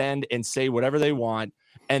can send and say whatever they want,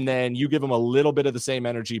 and then you give them a little bit of the same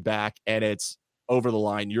energy back, and it's over the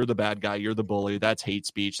line. You're the bad guy. You're the bully. That's hate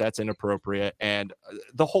speech. That's inappropriate. And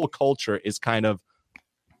the whole culture is kind of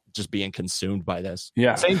just being consumed by this.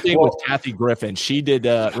 Yeah. Same thing with Kathy Griffin. She did,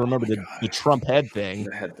 remember the Trump head thing,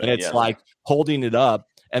 and it's like holding it up.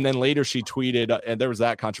 And then later she tweeted, and there was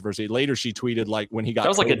that controversy. Later she tweeted like when he got that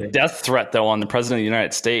was like a death threat though on the president of the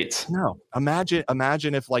United States. No, imagine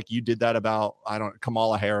if like you did that about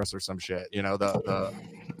Kamala Harris or some shit.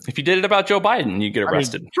 If you did it about Joe Biden, you get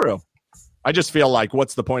arrested. True. I just feel like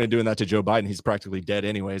what's the point of doing that to Joe Biden? He's practically dead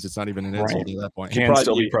anyways. It's not even an insult at that point. He can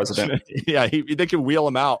still be president. Yeah, they can wheel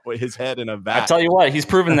him out with his head in a vat. I tell you what, he's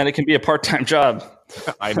proven that it can be a part-time job.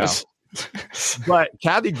 I know. But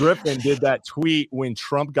Kathy Griffin did that tweet when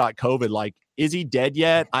Trump got COVID, like, is he dead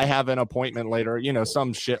yet? I have an appointment later,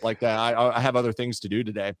 some shit like that. I have other things to do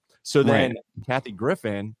today. So then Kathy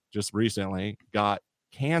Griffin just recently got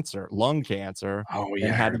cancer, lung cancer,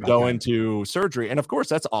 and had to go into surgery. And of course,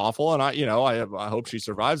 that's awful. And I hope she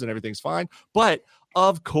survives and everything's fine. But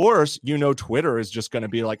of course, Twitter is just going to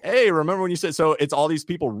be like, hey, remember when you said so? It's all these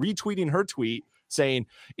people retweeting her tweet saying,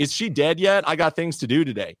 is she dead yet? I got things to do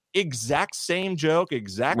today. Exact same joke,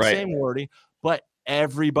 same wording, but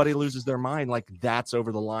everybody loses their mind. Like, that's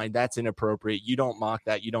over the line. That's inappropriate. You don't mock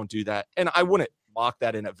that. You don't do that. And I wouldn't mock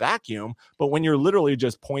that in a vacuum, but when you're literally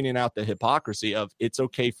just pointing out the hypocrisy of it's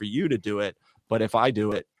okay for you to do it, but if I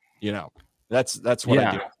do it, that's what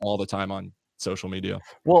I do all the time on social media.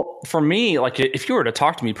 Well, for me, like if you were to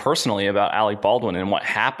talk to me personally about Alec Baldwin and what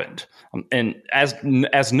happened, and as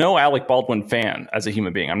no Alec Baldwin fan as a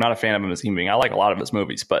human being, I'm not a fan of him as a human being. I like a lot of his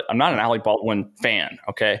movies, but I'm not an Alec Baldwin fan.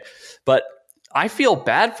 Okay. But I feel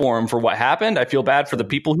bad for him for what happened. I feel bad for the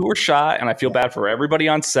people who were shot, and I feel bad for everybody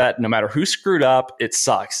on set. No matter who screwed up, it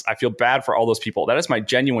sucks. I feel bad for all those people. That is my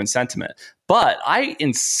genuine sentiment. But I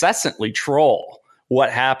incessantly troll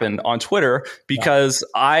what happened on Twitter because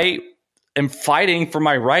I am fighting for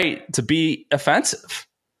my right to be offensive.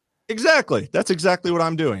 Exactly. That's exactly what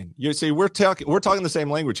I'm doing. You see, we're talking the same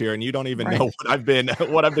language here, and you don't even know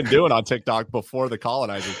what I've been doing on TikTok before the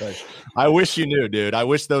colonizer thing. I wish you knew, dude. I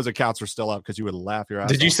wish those accounts were still up because you would laugh your ass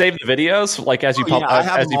off. Did you save the videos like as you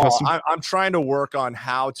post? I'm trying to work on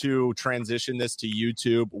how to transition this to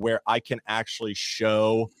YouTube where I can actually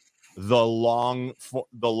show the long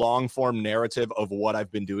form narrative of what I've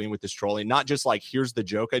been doing with this trolling, not just like here's the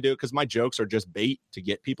joke I do, because my jokes are just bait to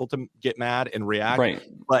get people to get mad and react.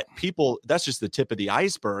 But people, that's just the tip of the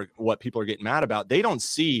iceberg. What people are getting mad about, they don't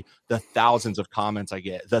see the thousands of comments I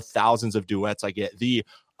get, the thousands of duets I get, the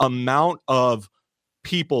amount of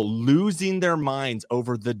people losing their minds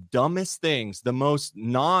over the dumbest things, the most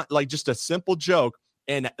not like just a simple joke,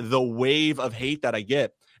 and the wave of hate that I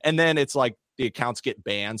get. And then it's like the accounts get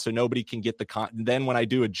banned, so nobody can get the content. Then when I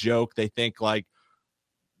do a joke, they think like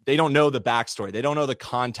they don't know the backstory. They don't know the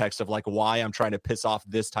context of like why I'm trying to piss off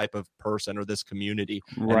this type of person or this community.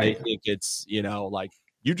 Right. And they think it's, you know, like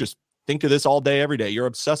you just think of this all day, every day. You're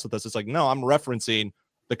obsessed with this. It's like, no, I'm referencing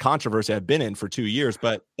the controversy I've been in for 2 years,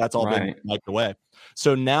 but that's all been wiped away.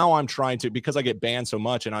 So now I'm trying to, because I get banned so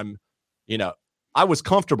much and I'm, you know, I was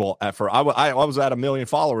comfortable at first. I was at 1 million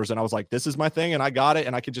followers and I was like, this is my thing and I got it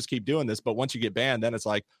and I can just keep doing this. But once you get banned, then it's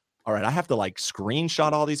like, all right, I have to like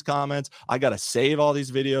screenshot all these comments. I got to save all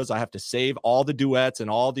these videos. I have to save all the duets and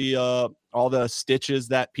all the stitches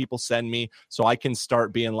that people send me so I can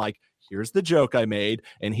start being like, here's the joke I made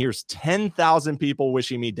and here's 10,000 people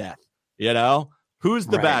wishing me death. You know, who's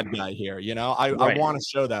the bad guy here? You know, I want to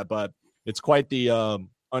show that, but it's quite the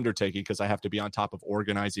undertaking because I have to be on top of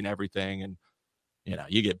organizing everything. And you know,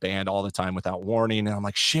 you get banned all the time without warning. And I'm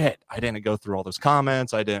like, shit, I didn't go through all those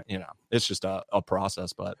comments. I didn't, you know, it's just a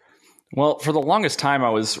process. But well, for the longest time, I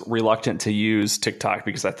was reluctant to use TikTok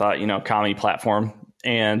because I thought, you know, commie platform.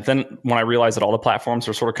 And then when I realized that all the platforms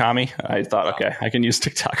are sort of commie, I thought, okay, I can use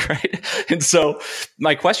TikTok, right? And so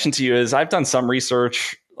my question to you is, I've done some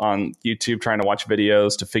research on YouTube trying to watch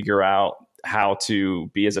videos to figure out how to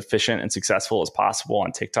be as efficient and successful as possible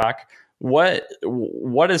on TikTok. What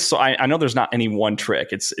is, so I know there's not any one trick.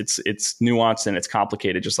 It's nuanced and it's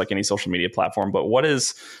complicated, just like any social media platform. But what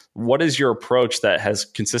is your approach that has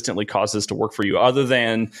consistently caused this to work for you, other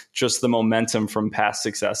than just the momentum from past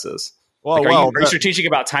successes? Well, like, are you strategic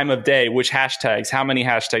about time of day, which hashtags, how many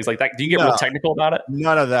hashtags like that? Do you get real technical about it?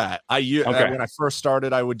 None of that. When I first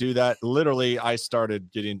started, I would do that. Literally, I got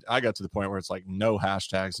to the point where it's like no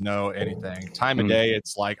hashtags, no anything. Time of day,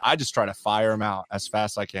 it's like I just try to fire them out as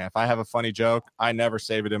fast as I can. If I have a funny joke, I never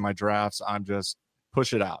save it in my drafts. I'm just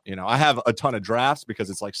push it out. You know, I have a ton of drafts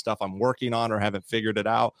because it's like stuff I'm working on or haven't figured it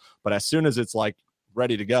out. But as soon as it's like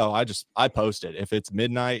ready to go, I post it. If it's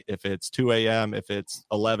midnight, if it's 2 a.m., if it's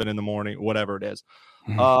 11 in the morning, whatever it is.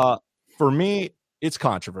 For me, it's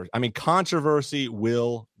controversy. I mean, controversy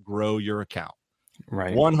will grow your account.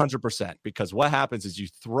 Right. 100%. Because what happens is you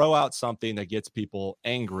throw out something that gets people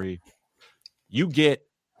angry. You get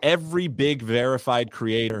every big verified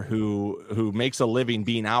creator who makes a living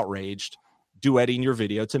being outraged duetting your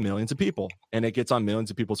video to millions of people, and it gets on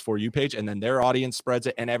millions of people's For You page, and then their audience spreads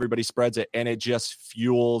it and everybody spreads it, and it just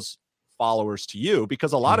fuels followers to you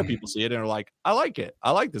because a lot of people see it and are like, I like it.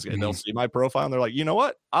 I like this guy. They'll see my profile and they're like, you know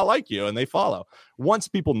what? I like you. And they follow. Once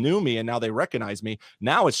people knew me and now they recognize me,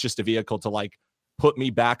 now it's just a vehicle to like put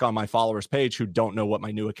me back on my followers page who don't know what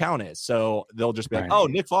my new account is. So they'll just be like, oh,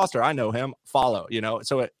 Nick Foster, I know him, follow, you know?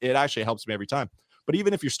 So it actually helps me every time. But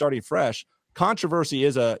even if you're starting fresh, controversy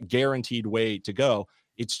is a guaranteed way to go.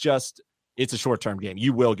 It's a short-term game.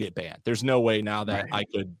 You will get banned. There's no way now that I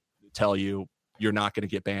could tell you you're not going to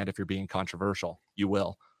get banned if you're being controversial. You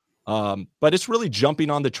will. But it's really jumping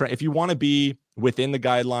on the trend. If you want to be within the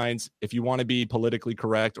guidelines, if you want to be politically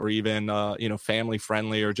correct or even, family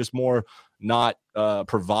friendly or just more not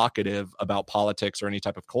provocative about politics or any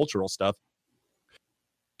type of cultural stuff,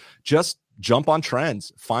 just jump on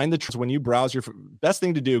trends. Find the trends when you browse. Your best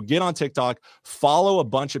thing to do, get on TikTok, follow a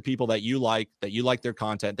bunch of people that you like their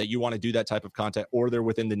content, that you want to do that type of content, or they're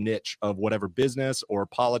within the niche of whatever business or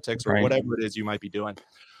politics or whatever it is you might be doing.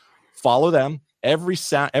 Follow them. Every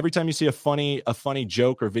time you see a funny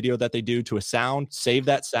joke or video that they do to a sound, save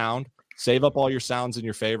that sound, save up all your sounds and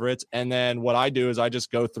your favorites. And then what I do is I just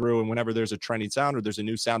go through, and whenever there's a trending sound or there's a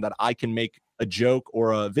new sound that I can make a joke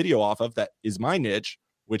or a video off of that is my niche,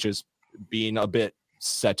 which is being a bit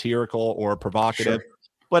satirical or provocative. Sure.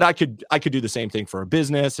 But I could do the same thing for a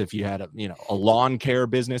business. If you had a lawn care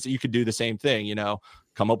business, you could do the same thing,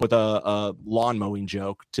 come up with a lawn mowing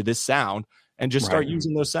joke to this sound and just start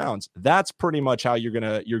using those sounds. That's pretty much how you're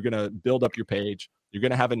gonna build up your page. You're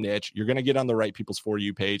gonna have a niche. You're gonna get on the right people's For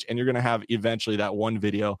You page, and you're gonna have eventually that one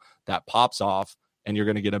video that pops off, and you're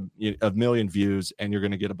gonna get a million views, and you're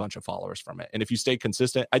gonna get a bunch of followers from it. And if you stay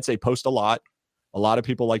consistent, I'd say post a lot. A lot of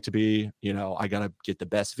people like to be, I got to get the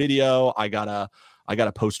best video. I got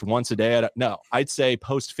to post once a day. No, I'd say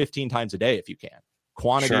post 15 times a day if you can.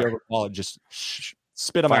 Quantity over quality, just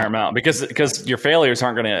spit them Fire them out because your failures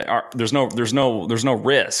aren't going to, there's no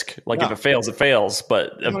risk. Like if it fails, it fails,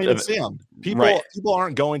 but you don't even see them. People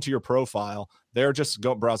aren't going to your profile. They're just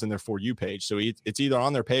browsing their For You page. So it's either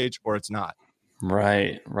on their page or it's not.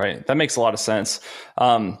 Right. That makes a lot of sense.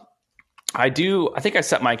 I think I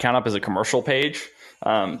set my account up as a commercial page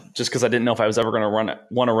just because I didn't know if I was ever going to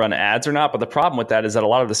want to run ads or not. But the problem with that is that a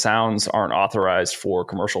lot of the sounds aren't authorized for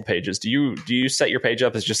commercial pages. Do you set your page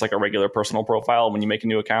up as just like a regular personal profile when you make a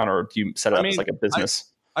new account, or do you set it up as like a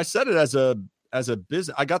business? I set it as as a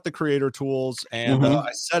business, I got the creator tools, and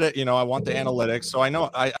I said it, I want the analytics. So I know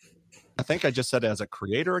I think I just said it as a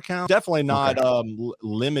creator account. Definitely not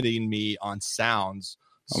limiting me on sounds.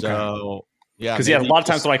 So yeah, because a lot of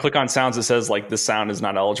times when I click on sounds, it says like this sound is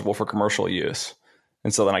not eligible for commercial use,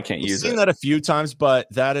 and so then I can't use it. I've seen that a few times, but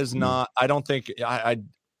that is not. I don't think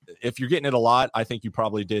if you're getting it a lot, I think you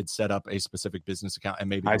probably did set up a specific business account, and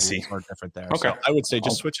maybe the rules are different there. Okay, so I would say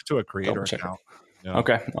just switch it to a creator account. Yeah.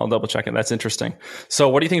 Okay, I'll double check it. That's interesting. So,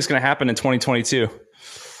 what do you think is going to happen in 2022?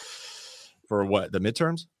 For what, the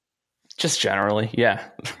midterms? Just generally, yeah.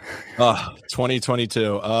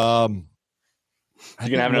 2022. You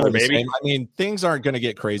gonna have another baby? I mean, things aren't going to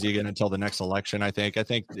get crazy again until the next election. I think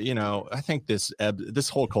this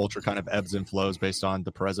whole culture kind of ebbs and flows based on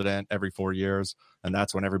the president every 4 years, and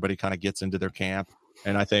that's when everybody kind of gets into their camp.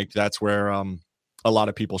 And I think that's where a lot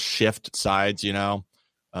of people shift sides.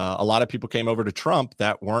 A lot of people came over to Trump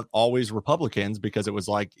that weren't always Republicans because it was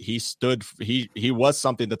like he was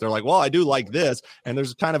something that they're like, well, I do like this. And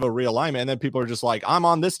there's kind of a realignment. And then people are just like, I'm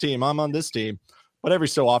on this team. But every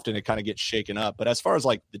so often it kind of gets shaken up. But as far as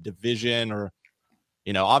like the division or,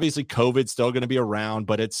 obviously COVID's still going to be around,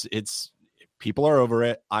 but it's people are over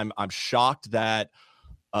it. I'm shocked that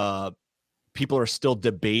people are still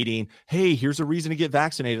debating, hey, here's a reason to get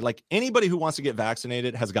vaccinated. Like anybody who wants to get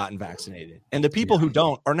vaccinated has gotten vaccinated. And the people who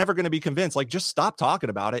don't are never going to be convinced. Like just stop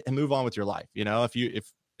talking about it and move on with your life.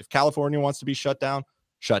 If California wants to be shut down,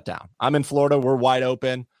 shut down. I'm in Florida. We're wide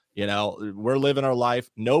open. We're living our life.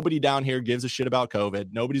 Nobody down here gives a shit about COVID.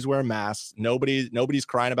 Nobody's wearing masks. Nobody's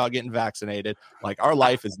crying about getting vaccinated. Like our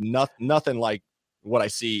life is nothing like what I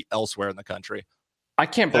see elsewhere in the country. I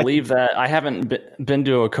can't believe that I haven't been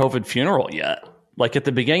to a COVID funeral yet. Like at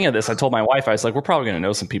the beginning of this, I told my wife, I was like, we're probably going to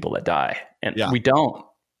know some people that die. And we don't.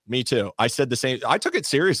 Me too. I said the same. I took it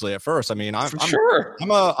seriously at first. I mean,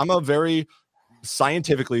 I'm a very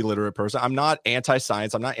scientifically literate person. I'm not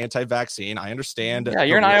anti-science. I'm not anti-vaccine. I understand. Yeah,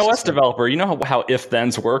 you're an iOS developer. You know how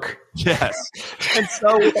if-thens work. Yes. And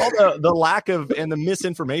so with all the lack of and the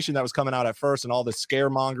misinformation that was coming out at first and all the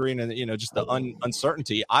scaremongering and just the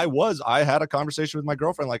uncertainty, I had a conversation with my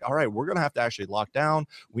girlfriend like, all right, we're going to have to actually lock down.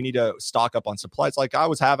 We need to stock up on supplies. Like I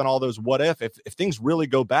was having all those what if things really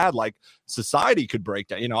go bad, like society could break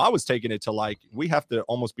down. I was taking it to like we have to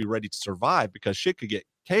almost be ready to survive because shit could get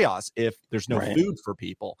chaos if there's no food for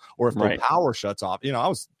people or if the power shuts off. I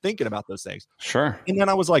was thinking about those things. Sure. And then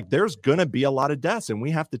I was like, there's going to be a lot of deaths and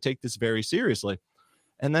we have to take this very seriously.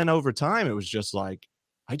 And then over time, it was just like,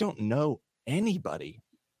 I don't know anybody,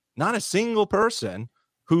 not a single person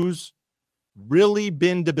who's really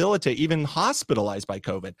been debilitated, even hospitalized by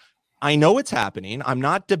COVID. I know it's happening. I'm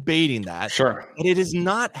not debating that. Sure. But it is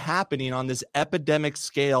not happening on this epidemic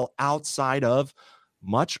scale outside of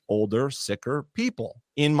much older, sicker people.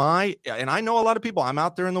 And I know a lot of people. I'm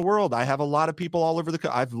out there in the world. I have a lot of people all over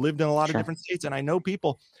I've lived in a lot of different states and I know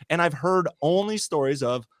people, and I've heard only stories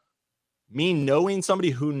of me knowing somebody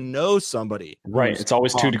who knows somebody. Right. It's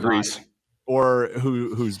always 2 degrees. Or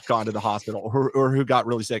who's gone to the hospital or who got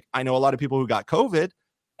really sick. I know a lot of people who got COVID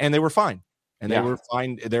and they were fine. And they were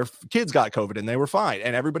fine. Their kids got COVID and they were fine.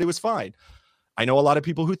 And everybody was fine. I know a lot of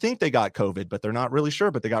people who think they got COVID, but they're not really sure,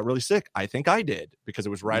 but they got really sick. I think I did because it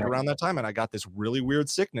was right around that time. And I got this really weird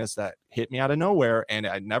sickness that hit me out of nowhere and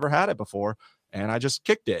I'd never had it before. And I just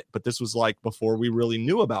kicked it. But this was like before we really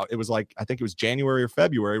knew about it. It was like, I think it was January or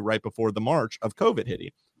February, right before the March of COVID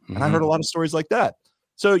hitting. Mm-hmm. And I heard a lot of stories like that.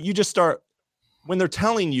 So you just start, when they're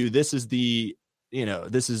telling you this is the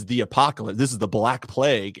apocalypse, this is the Black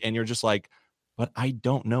Plague. And you're just like, but I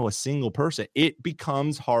don't know a single person. It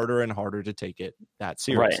becomes harder and harder to take it that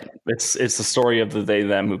seriously. Right. It's the story of the they,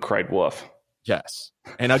 them who cried wolf. Yes.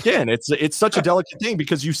 And again, it's such a delicate thing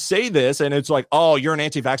because you say this and it's like, oh, you're an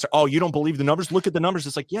anti-vaxxer. Oh, you don't believe the numbers. Look at the numbers.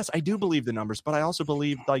 It's like, yes, I do believe the numbers, but I also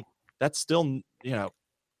believe like that's still,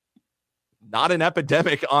 not an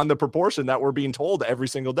epidemic on the proportion that we're being told every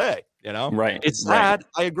single day. Right. It's sad.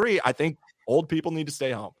 I agree. I think old people need to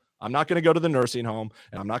stay home. I'm not going to go to the nursing home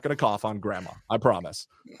and I'm not going to cough on grandma. I promise.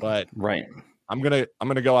 But I'm going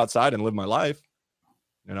to go outside and live my life,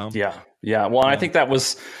 Yeah. Yeah. Well, I think that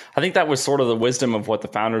was sort of the wisdom of what the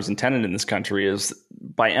founders intended in this country is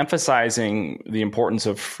by emphasizing the importance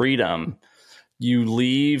of freedom, you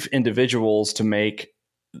leave individuals to make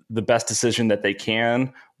the best decision that they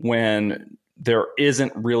can when there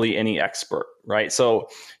isn't really any expert. right? So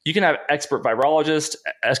you can have expert virologist,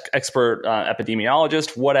 expert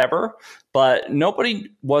epidemiologist, whatever, but nobody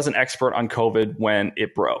was an expert on COVID when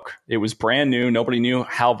it broke. It was brand new. Nobody knew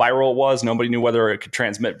how viral it was. Nobody knew whether it could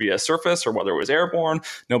transmit via surface or whether it was airborne.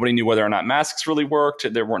 Nobody knew whether or not masks really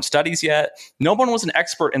worked. There weren't studies yet. No one was an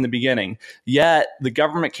expert in the beginning. Yet the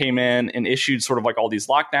government came in and issued sort of like all these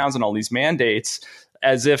lockdowns and all these mandates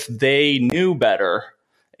as if they knew better.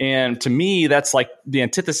 And to me, that's like the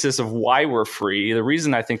antithesis of why we're free. The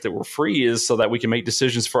reason I think that we're free is so that we can make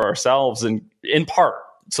decisions for ourselves, and in part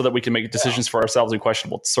so that we can make decisions for ourselves in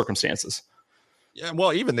questionable circumstances. Yeah,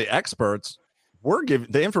 well, even the experts were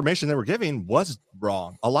giving the information they were giving was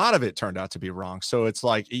wrong. A lot of it turned out to be wrong. So it's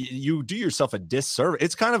like you do yourself a disservice.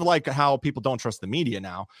 It's kind of like how people don't trust the media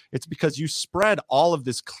now. It's because you spread all of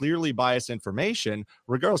this clearly biased information,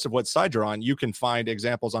 regardless of what side you're on. You can find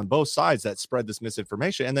examples on both sides that spread this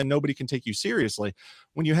misinformation, and then nobody can take you seriously.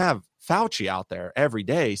 When you have Fauci out there every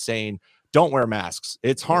day saying, don't wear masks,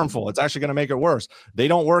 it's harmful, it's actually going to make it worse, they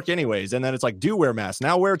don't work anyways, and then it's like, do wear masks,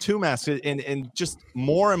 now wear 2 masks, and just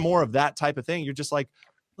more and more of that type of thing. You're just like,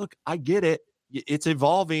 look, I get it, it's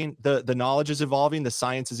evolving, the knowledge is evolving, the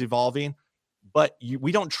science is evolving, but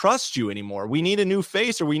we don't trust you anymore. We need a new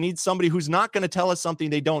face, or we need somebody who's not going to tell us something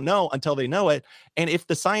they don't know until they know it. And if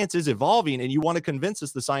the science is evolving and you want to convince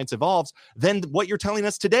us the science evolves, then what you're telling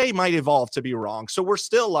us today might evolve to be wrong. So we're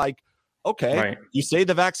still like, okay, right. You say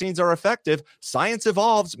the vaccines are effective. Science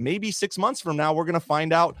evolves. Maybe 6 months from now, we're going to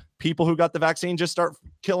find out people who got the vaccine just start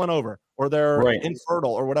killing over, or they're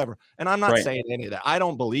infertile or whatever. And I'm not saying any of that. I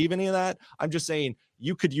don't believe any of that. I'm just saying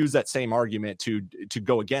you could use that same argument to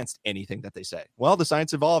go against anything that they say. Well, the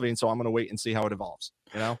science evolving, so I'm going to wait and see how it evolves.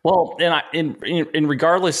 You know? Well, and in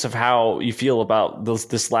regardless of how you feel about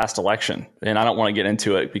this last election, and I don't want to get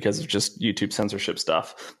into it because of just YouTube censorship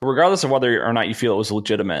stuff, but regardless of whether or not you feel it was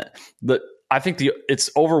legitimate, I think it's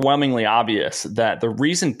overwhelmingly obvious that the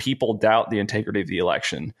reason people doubt the integrity of the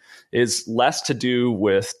election is less to do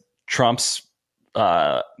with Trump's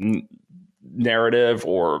narrative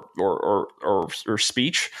or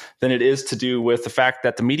speech than it is to do with the fact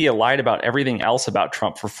that the media lied about everything else about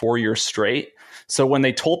Trump for 4 years straight. So when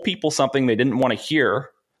they told people something they didn't want to hear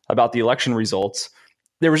about the election results,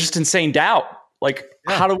 there was just insane doubt. Like,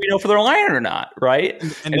 how do we know if they're lying or not? Right.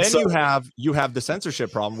 And then so, you have the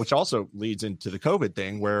censorship problem, which also leads into the COVID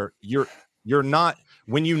thing, where you're not,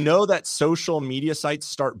 when you know that social media sites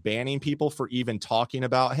start banning people for even talking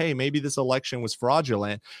about, hey, maybe this election was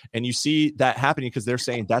fraudulent, and you see that happening because they're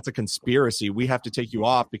saying that's a conspiracy, we have to take you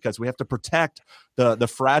off because we have to protect the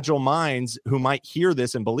fragile minds who might hear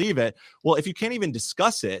this and believe it. Well, if you can't even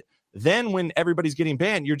discuss it, then when everybody's getting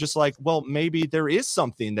banned, you're just like, well, maybe there is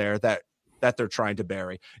something there that they're trying to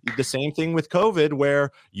bury. The same thing with COVID, where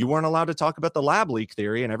you weren't allowed to talk about the lab leak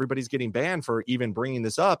theory, and everybody's getting banned for even bringing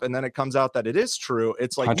this up. And then it comes out that it is true.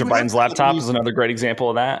 It's like Hunter Biden's laptop is another great example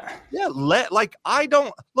of that. Yeah.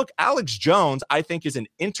 Alex Jones, I think, is an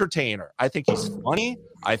entertainer. I think he's funny.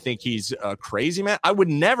 I think he's a crazy man. I would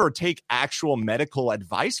never take actual medical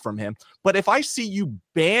advice from him. But if I see you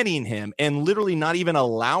banning him and literally not even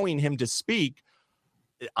allowing him to speak,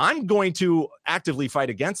 I'm going to actively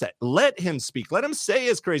fight against that. Let him speak. Let him say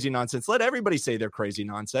his crazy nonsense. Let everybody say their crazy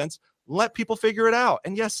nonsense. Let people figure it out.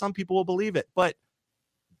 And yes, some people will believe it, but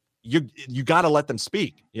you got to let them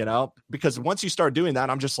speak, because once you start doing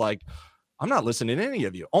that, I'm just like, I'm not listening to any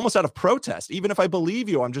of you, almost out of protest. Even if I believe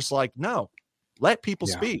you, I'm just like, no, let people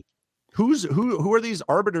speak. Who are these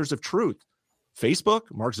arbiters of truth? Facebook,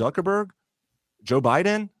 Mark Zuckerberg, Joe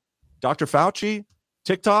Biden, Dr. Fauci,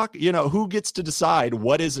 TikTok, who gets to decide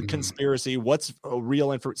what is a conspiracy, what's a real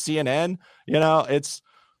CNN, it's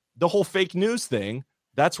the whole fake news thing.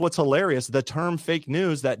 That's what's hilarious. The term fake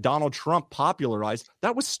news that Donald Trump popularized,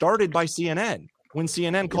 that was started by CNN when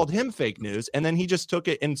CNN called him fake news, and then he just took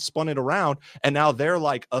it and spun it around, and now they're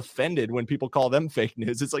like offended when people call them fake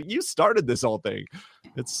news. It's like, you started this whole thing.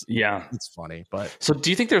 It's funny. But so do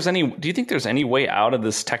you think there's any way out of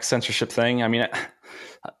this tech censorship thing? I mean,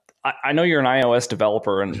 I know you're an iOS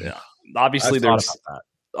developer, and obviously there's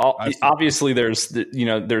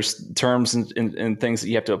terms and things that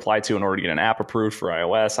you have to apply to in order to get an app approved for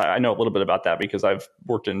iOS. I know a little bit about that because I've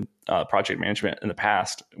worked in project management in the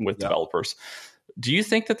past with developers. Do you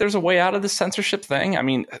think that there's a way out of this censorship thing? I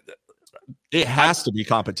mean, it has to be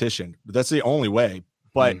competition. That's the only way.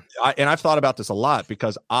 But I've thought about this a lot,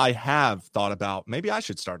 because I have thought about, maybe I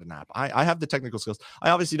should start an app. I have the technical skills. I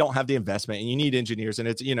obviously don't have the investment, and you need engineers, and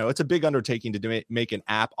it's it's a big undertaking to make an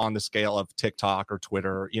app on the scale of TikTok or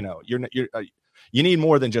Twitter. You need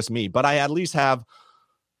more than just me, but I at least have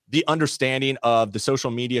the understanding of the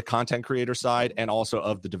social media content creator side and also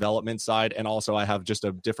of the development side. And also I have just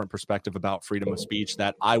a different perspective about freedom of speech,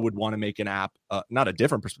 that I would want to make an app, not a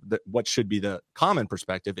different what should be the common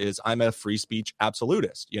perspective is I'm a free speech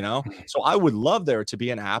absolutist, you know? So I would love there to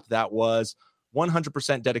be an app that was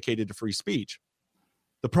 100% dedicated to free speech.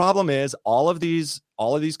 The problem is all of these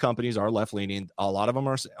companies are left leaning. A lot of them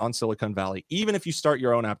are on Silicon Valley. Even if you start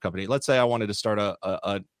your own app company, let's say I wanted to start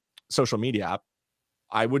a social media app,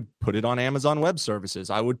 I would put it on Amazon Web Services.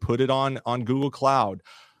 I would put it on Google Cloud.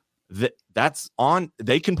 That's on.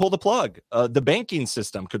 They can pull the plug. The banking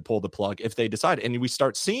system could pull the plug if they decide. And we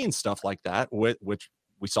start seeing stuff like that, which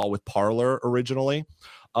we saw with Parler originally.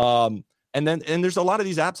 And there's a lot of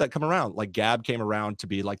these apps that come around. Like Gab came around to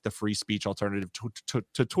be like the free speech alternative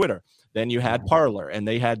to Twitter. Then you had Parler, and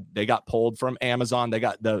they got pulled from Amazon. They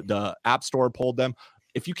got the App Store pulled them.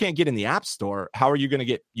 If you can't get in the App Store, how are you going to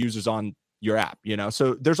get users on your app? You know,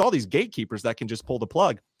 so there's all these gatekeepers that can just pull the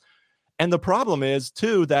plug. And the problem is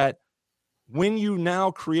too that when you now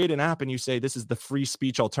create an app and you say this is the free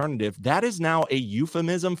speech alternative, that is now a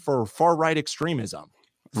euphemism for far right extremism.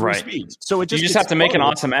 Free speech. So you just have to make an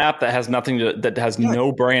awesome app that has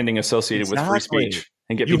no branding associated with free speech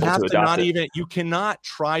and get people to adopt it. You cannot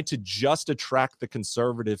try to just attract the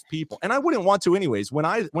conservative people. And I wouldn't want to anyways. When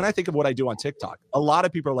I think of what I do on TikTok, a lot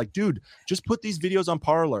of people are like, dude, just put these videos on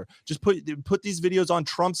Parler. Just put these videos on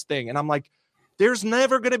Trump's thing. And I'm like, there's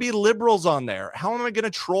never going to be liberals on there. How am I going to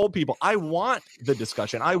troll people? I want the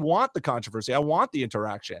discussion. I want the controversy. I want the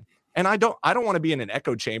interaction. And I don't want to be in an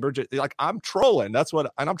echo chamber. Like I'm trolling. And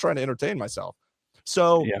I'm trying to entertain myself.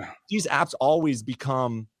 So these apps always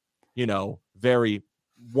become, very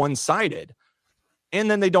one-sided. And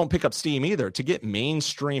then they don't pick up steam either. To get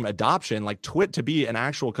mainstream adoption, like to be an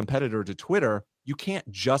actual competitor to Twitter, you can't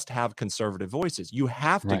just have conservative voices. You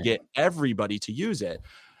have to get everybody to use it.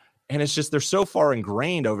 And it's just, they're so far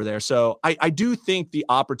ingrained over there. So I do think the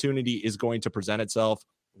opportunity is going to present itself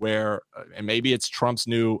where, and maybe it's Trump's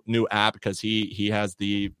new app because he has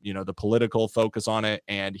the political focus on it,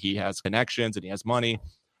 and he has connections and he has money.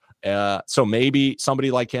 So maybe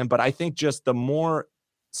somebody like him, but I think just the more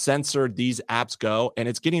censored these apps go, and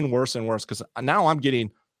it's getting worse and worse, because now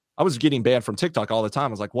I was getting banned from TikTok all the time.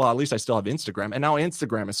 I was like, well, at least I still have Instagram. And now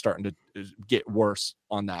Instagram is starting to get worse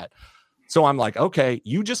on that. So I'm like, okay,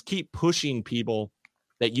 you just keep pushing people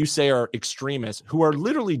that you say are extremists who are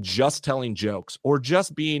literally just telling jokes or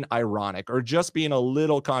just being ironic or just being a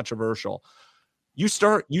little controversial. You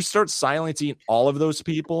start silencing all of those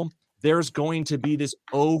people. There's going to be this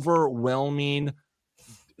overwhelming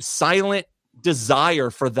silent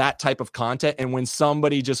desire for that type of content. And when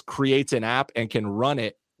somebody just creates an app and can run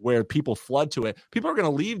it where people flood to it, people are going to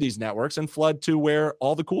leave these networks and flood to where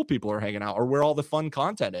all the cool people are hanging out or where all the fun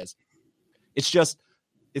content is.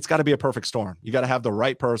 It's got to be a perfect storm. You got to have the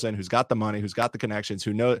right person who's got the money, who's got the connections,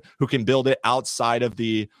 who can build it outside of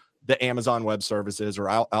the Amazon Web Services or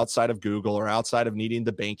outside of Google or outside of needing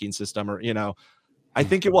the banking system or, I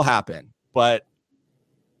think it will happen. But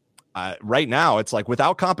right now it's like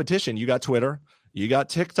without competition, you got Twitter, you got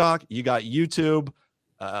TikTok, you got YouTube.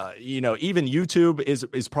 Even YouTube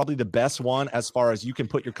is probably the best one as far as you can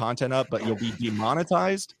put your content up, but you'll be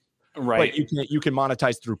demonetized. Right. But you can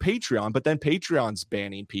monetize through Patreon, but then Patreon's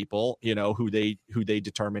banning people, who they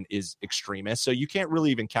determine is extremist. So you can't really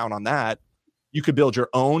even count on that. You could build your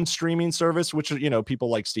own streaming service, which, people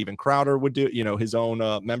like Steven Crowder would do, his own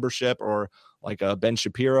membership, or like Ben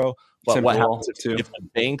Shapiro. But what happens if the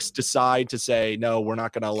banks decide to say, no, we're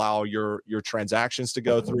not going to allow your transactions to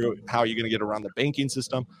go through? How are you going to get around the banking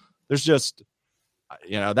system? There's just,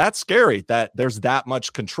 that's scary that there's that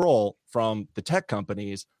much control from the tech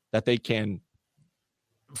companies that they can.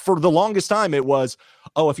 For the longest time, it was,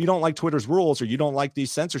 if you don't like Twitter's rules or you don't like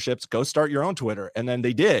these censorships, go start your own Twitter. And then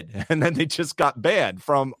they did. And then they just got banned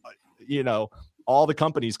from, all the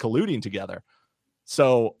companies colluding together.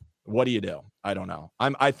 So what do you do? I don't know.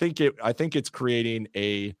 I think it's creating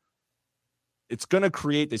it's going to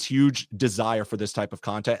create this huge desire for this type of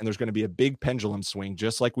content. And there's going to be a big pendulum swing,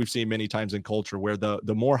 just like we've seen many times in culture, where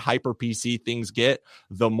the more hyper PC things get,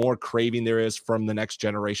 the more craving there is from the next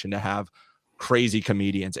generation to have crazy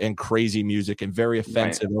comedians and crazy music and very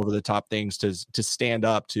offensive over the top things to stand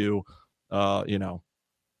up to, the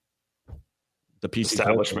PC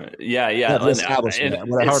establishment. Yeah. The establishment.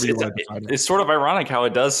 However you want to define it. It's sort of ironic how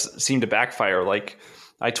it does seem to backfire. Like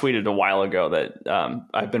I tweeted a while ago that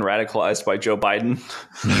I've been radicalized by Joe Biden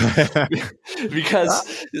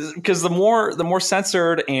because the more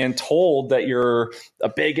censored and told that you're a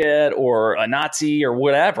bigot or a Nazi or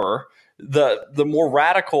whatever, the more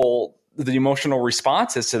radical the emotional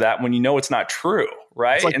response is to that when it's not true,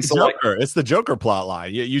 right? It's like and the so Joker. It's the Joker plot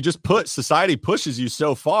line. You just put society pushes you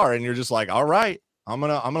so far, and you're just like, all right, I'm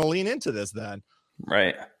gonna lean into this then.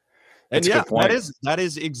 Right. And yeah, that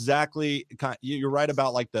is exactly. You're right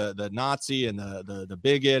about like the Nazi and the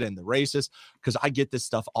bigot and the racist, because I get this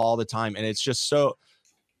stuff all the time, and it's just so.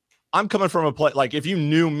 I'm coming from a place like if you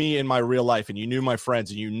knew me in my real life and you knew my friends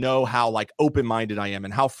and you know how like open-minded I am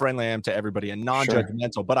and how friendly I am to everybody and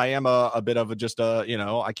non-judgmental, but I am a bit of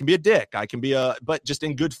I can be a dick. I can be but just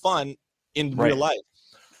in good fun in real life.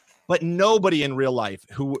 But nobody in real life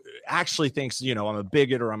who actually thinks, I'm a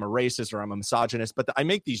bigot or I'm a racist or I'm a misogynist. But I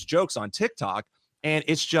make these jokes on TikTok and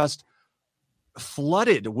it's just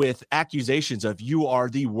flooded with accusations of you are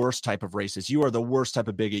the worst type of racist, you are the worst type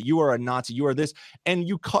of bigot, you are a Nazi, you are this, and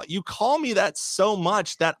you call me that so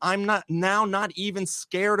much that I'm not even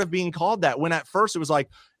scared of being called that, when at first it was like,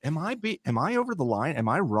 am I over the line, am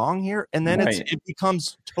I wrong here? And then it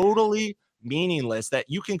becomes totally meaningless that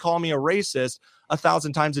you can call me a racist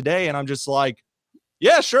 1,000 times a day and I'm just like,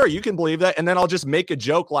 yeah, sure, you can believe that, and then I'll just make a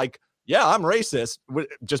joke like, yeah, I'm racist,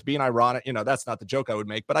 just being ironic. That's not the joke I would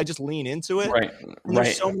make, but I just lean into it. Right.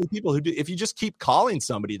 There's so many people who do. If you just keep calling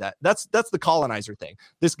somebody that's the colonizer thing.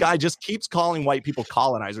 This guy just keeps calling white people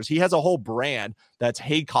colonizers. He has a whole brand that's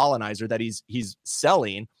Hey Colonizer that he's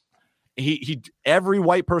selling. He every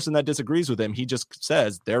white person that disagrees with him, he just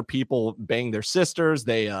says their people bang their sisters.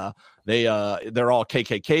 They're all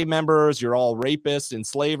KKK members. You're all rapists,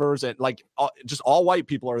 enslavers, and just all white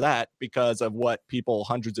people are that because of what people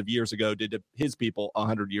hundreds of years ago did to his people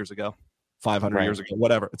 100 years ago, 500 years ago,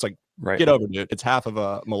 whatever. It's like, get over it. It's half of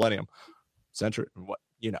a millennium, century.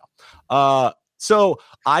 So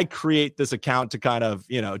I create this account to kind of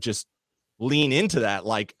just lean into that.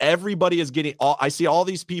 Like everybody is I see all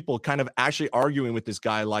these people kind of actually arguing with this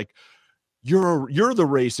guy like, you're the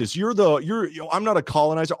racist, I'm not a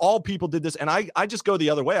colonizer, all people did this, and I just go the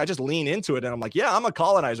other way. I just lean into it and I'm like, yeah, I'm a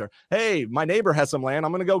colonizer. Hey, my neighbor has some land,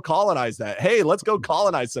 I'm gonna go colonize that. Hey, let's go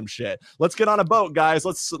colonize some shit. Let's get on a boat, guys.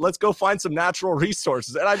 Let's go find some natural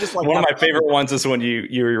resources. And I just like, one of my favorite ones is when you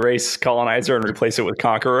erase colonizer and replace it with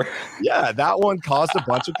conqueror. Yeah, that one caused a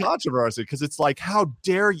bunch of controversy because it's like, how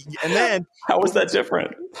dare you? And then how was that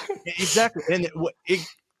different? Exactly. And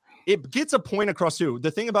it gets a point across too.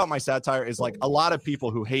 The thing about my satire is like a lot of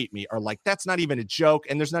people who hate me are like, that's not even a joke.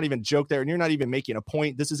 And there's not even a joke there. And you're not even making a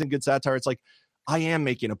point. This isn't good satire. It's like, I am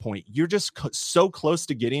making a point. You're just so close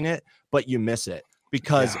to getting it, but you miss it.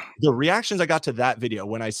 Because the reactions I got to that video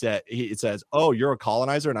when I said, it says, oh, you're a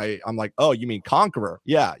colonizer. And I'm like, oh, you mean conqueror?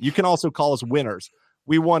 Yeah. You can also call us winners.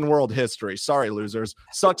 We won world history. Sorry, losers.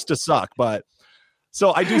 Sucks to suck. But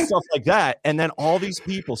so I do stuff like that. And then all these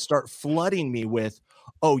people start flooding me with,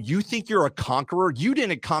 oh, you think you're a conqueror? You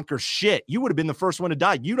didn't conquer shit. You would have been the first one to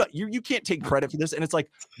die. You can't take credit for this. And it's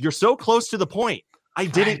like, you're so close to the point. I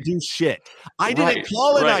didn't do shit. I didn't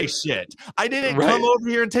colonize shit. I didn't come over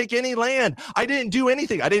here and take any land. I didn't do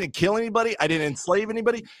anything. I didn't kill anybody. I didn't enslave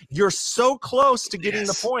anybody. You're so close to getting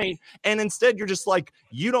the point. And instead you're just like,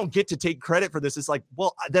 you don't get to take credit for this. It's like,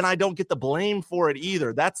 well, then I don't get the blame for it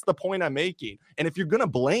either. That's the point I'm making. And if you're going to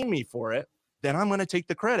blame me for it, then I'm going to take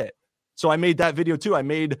the credit. So I made that video too. I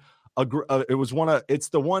made it's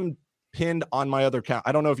the one pinned on my other account.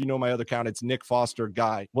 I don't know if you know my other account. It's Nick Foster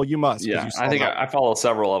Guy. Well, you must. Yeah, I think I follow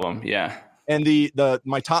several of them. Yeah. And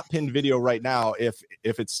my top pinned video right now, if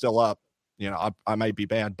it's still up, I might be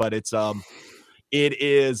banned, but it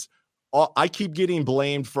is. I keep getting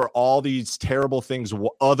blamed for all these terrible things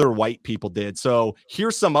other white people did. So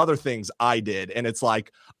here's some other things I did. And it's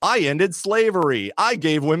like, I ended slavery. I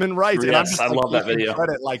gave women rights. Yes, and I love that video.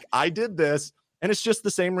 Credit, like I did this. And it's just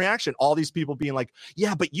the same reaction. All these people being like,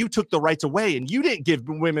 yeah, but you took the rights away and you didn't give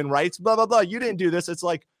women rights, blah, blah, blah. You didn't do this. It's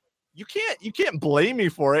like, you can't blame me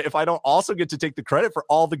for it if I don't also get to take the credit for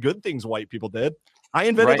all the good things white people did. I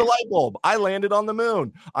invented the light bulb. I landed on the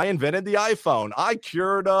moon. I invented the iPhone. I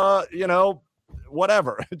cured,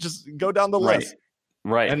 whatever. Just go down the list.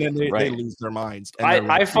 Right. And then they lose their minds. And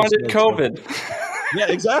I funded COVID. Yeah,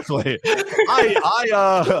 exactly.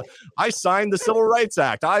 I signed the Civil Rights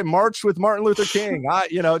Act. I marched with Martin Luther King.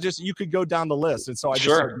 You could go down the list. And so I just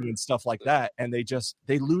started doing stuff like that. And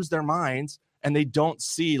they lose their minds. And they don't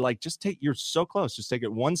see, like, you're so close. Just take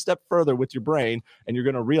it one step further with your brain, and you're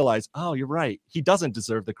going to realize, oh, you're right. He doesn't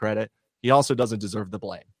deserve the credit. He also doesn't deserve the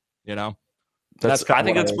blame, I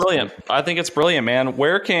think it's brilliant. I think it's brilliant, man.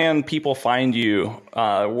 Where can people find you?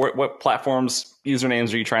 What platforms,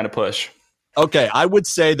 usernames are you trying to push? Okay, I would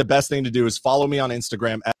say the best thing to do is follow me on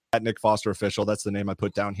Instagram at Nick Foster Official. That's the name I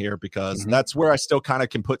put down here because that's where I still kind of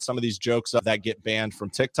can put some of these jokes up that get banned from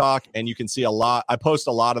TikTok. And you can see a lot. I post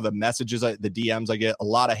a lot of the messages, the DMs I get, a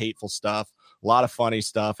lot of hateful stuff. A lot of funny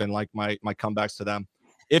stuff and like my comebacks to them.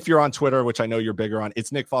 If you're on Twitter, which I know you're bigger on,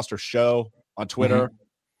 it's Nick Foster Show on Twitter. Mm-hmm.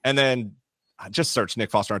 And then just search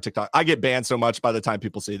Nick Foster on TikTok. I get banned so much by the time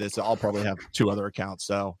people see this, I'll probably have 2 other accounts.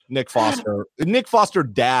 So Nick Foster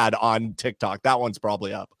Dad on TikTok. That one's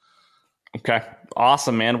probably up. Okay.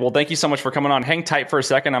 Awesome, man. Well, thank you so much for coming on. Hang tight for a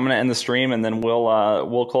second. I'm going to end the stream and then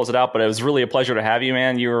we'll close it out. But it was really a pleasure to have you,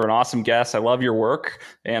 man. You were an awesome guest. I love your work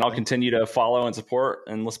and I'll continue to follow and support,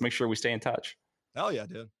 and let's make sure we stay in touch. Hell yeah,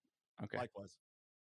 dude. Okay. Likewise.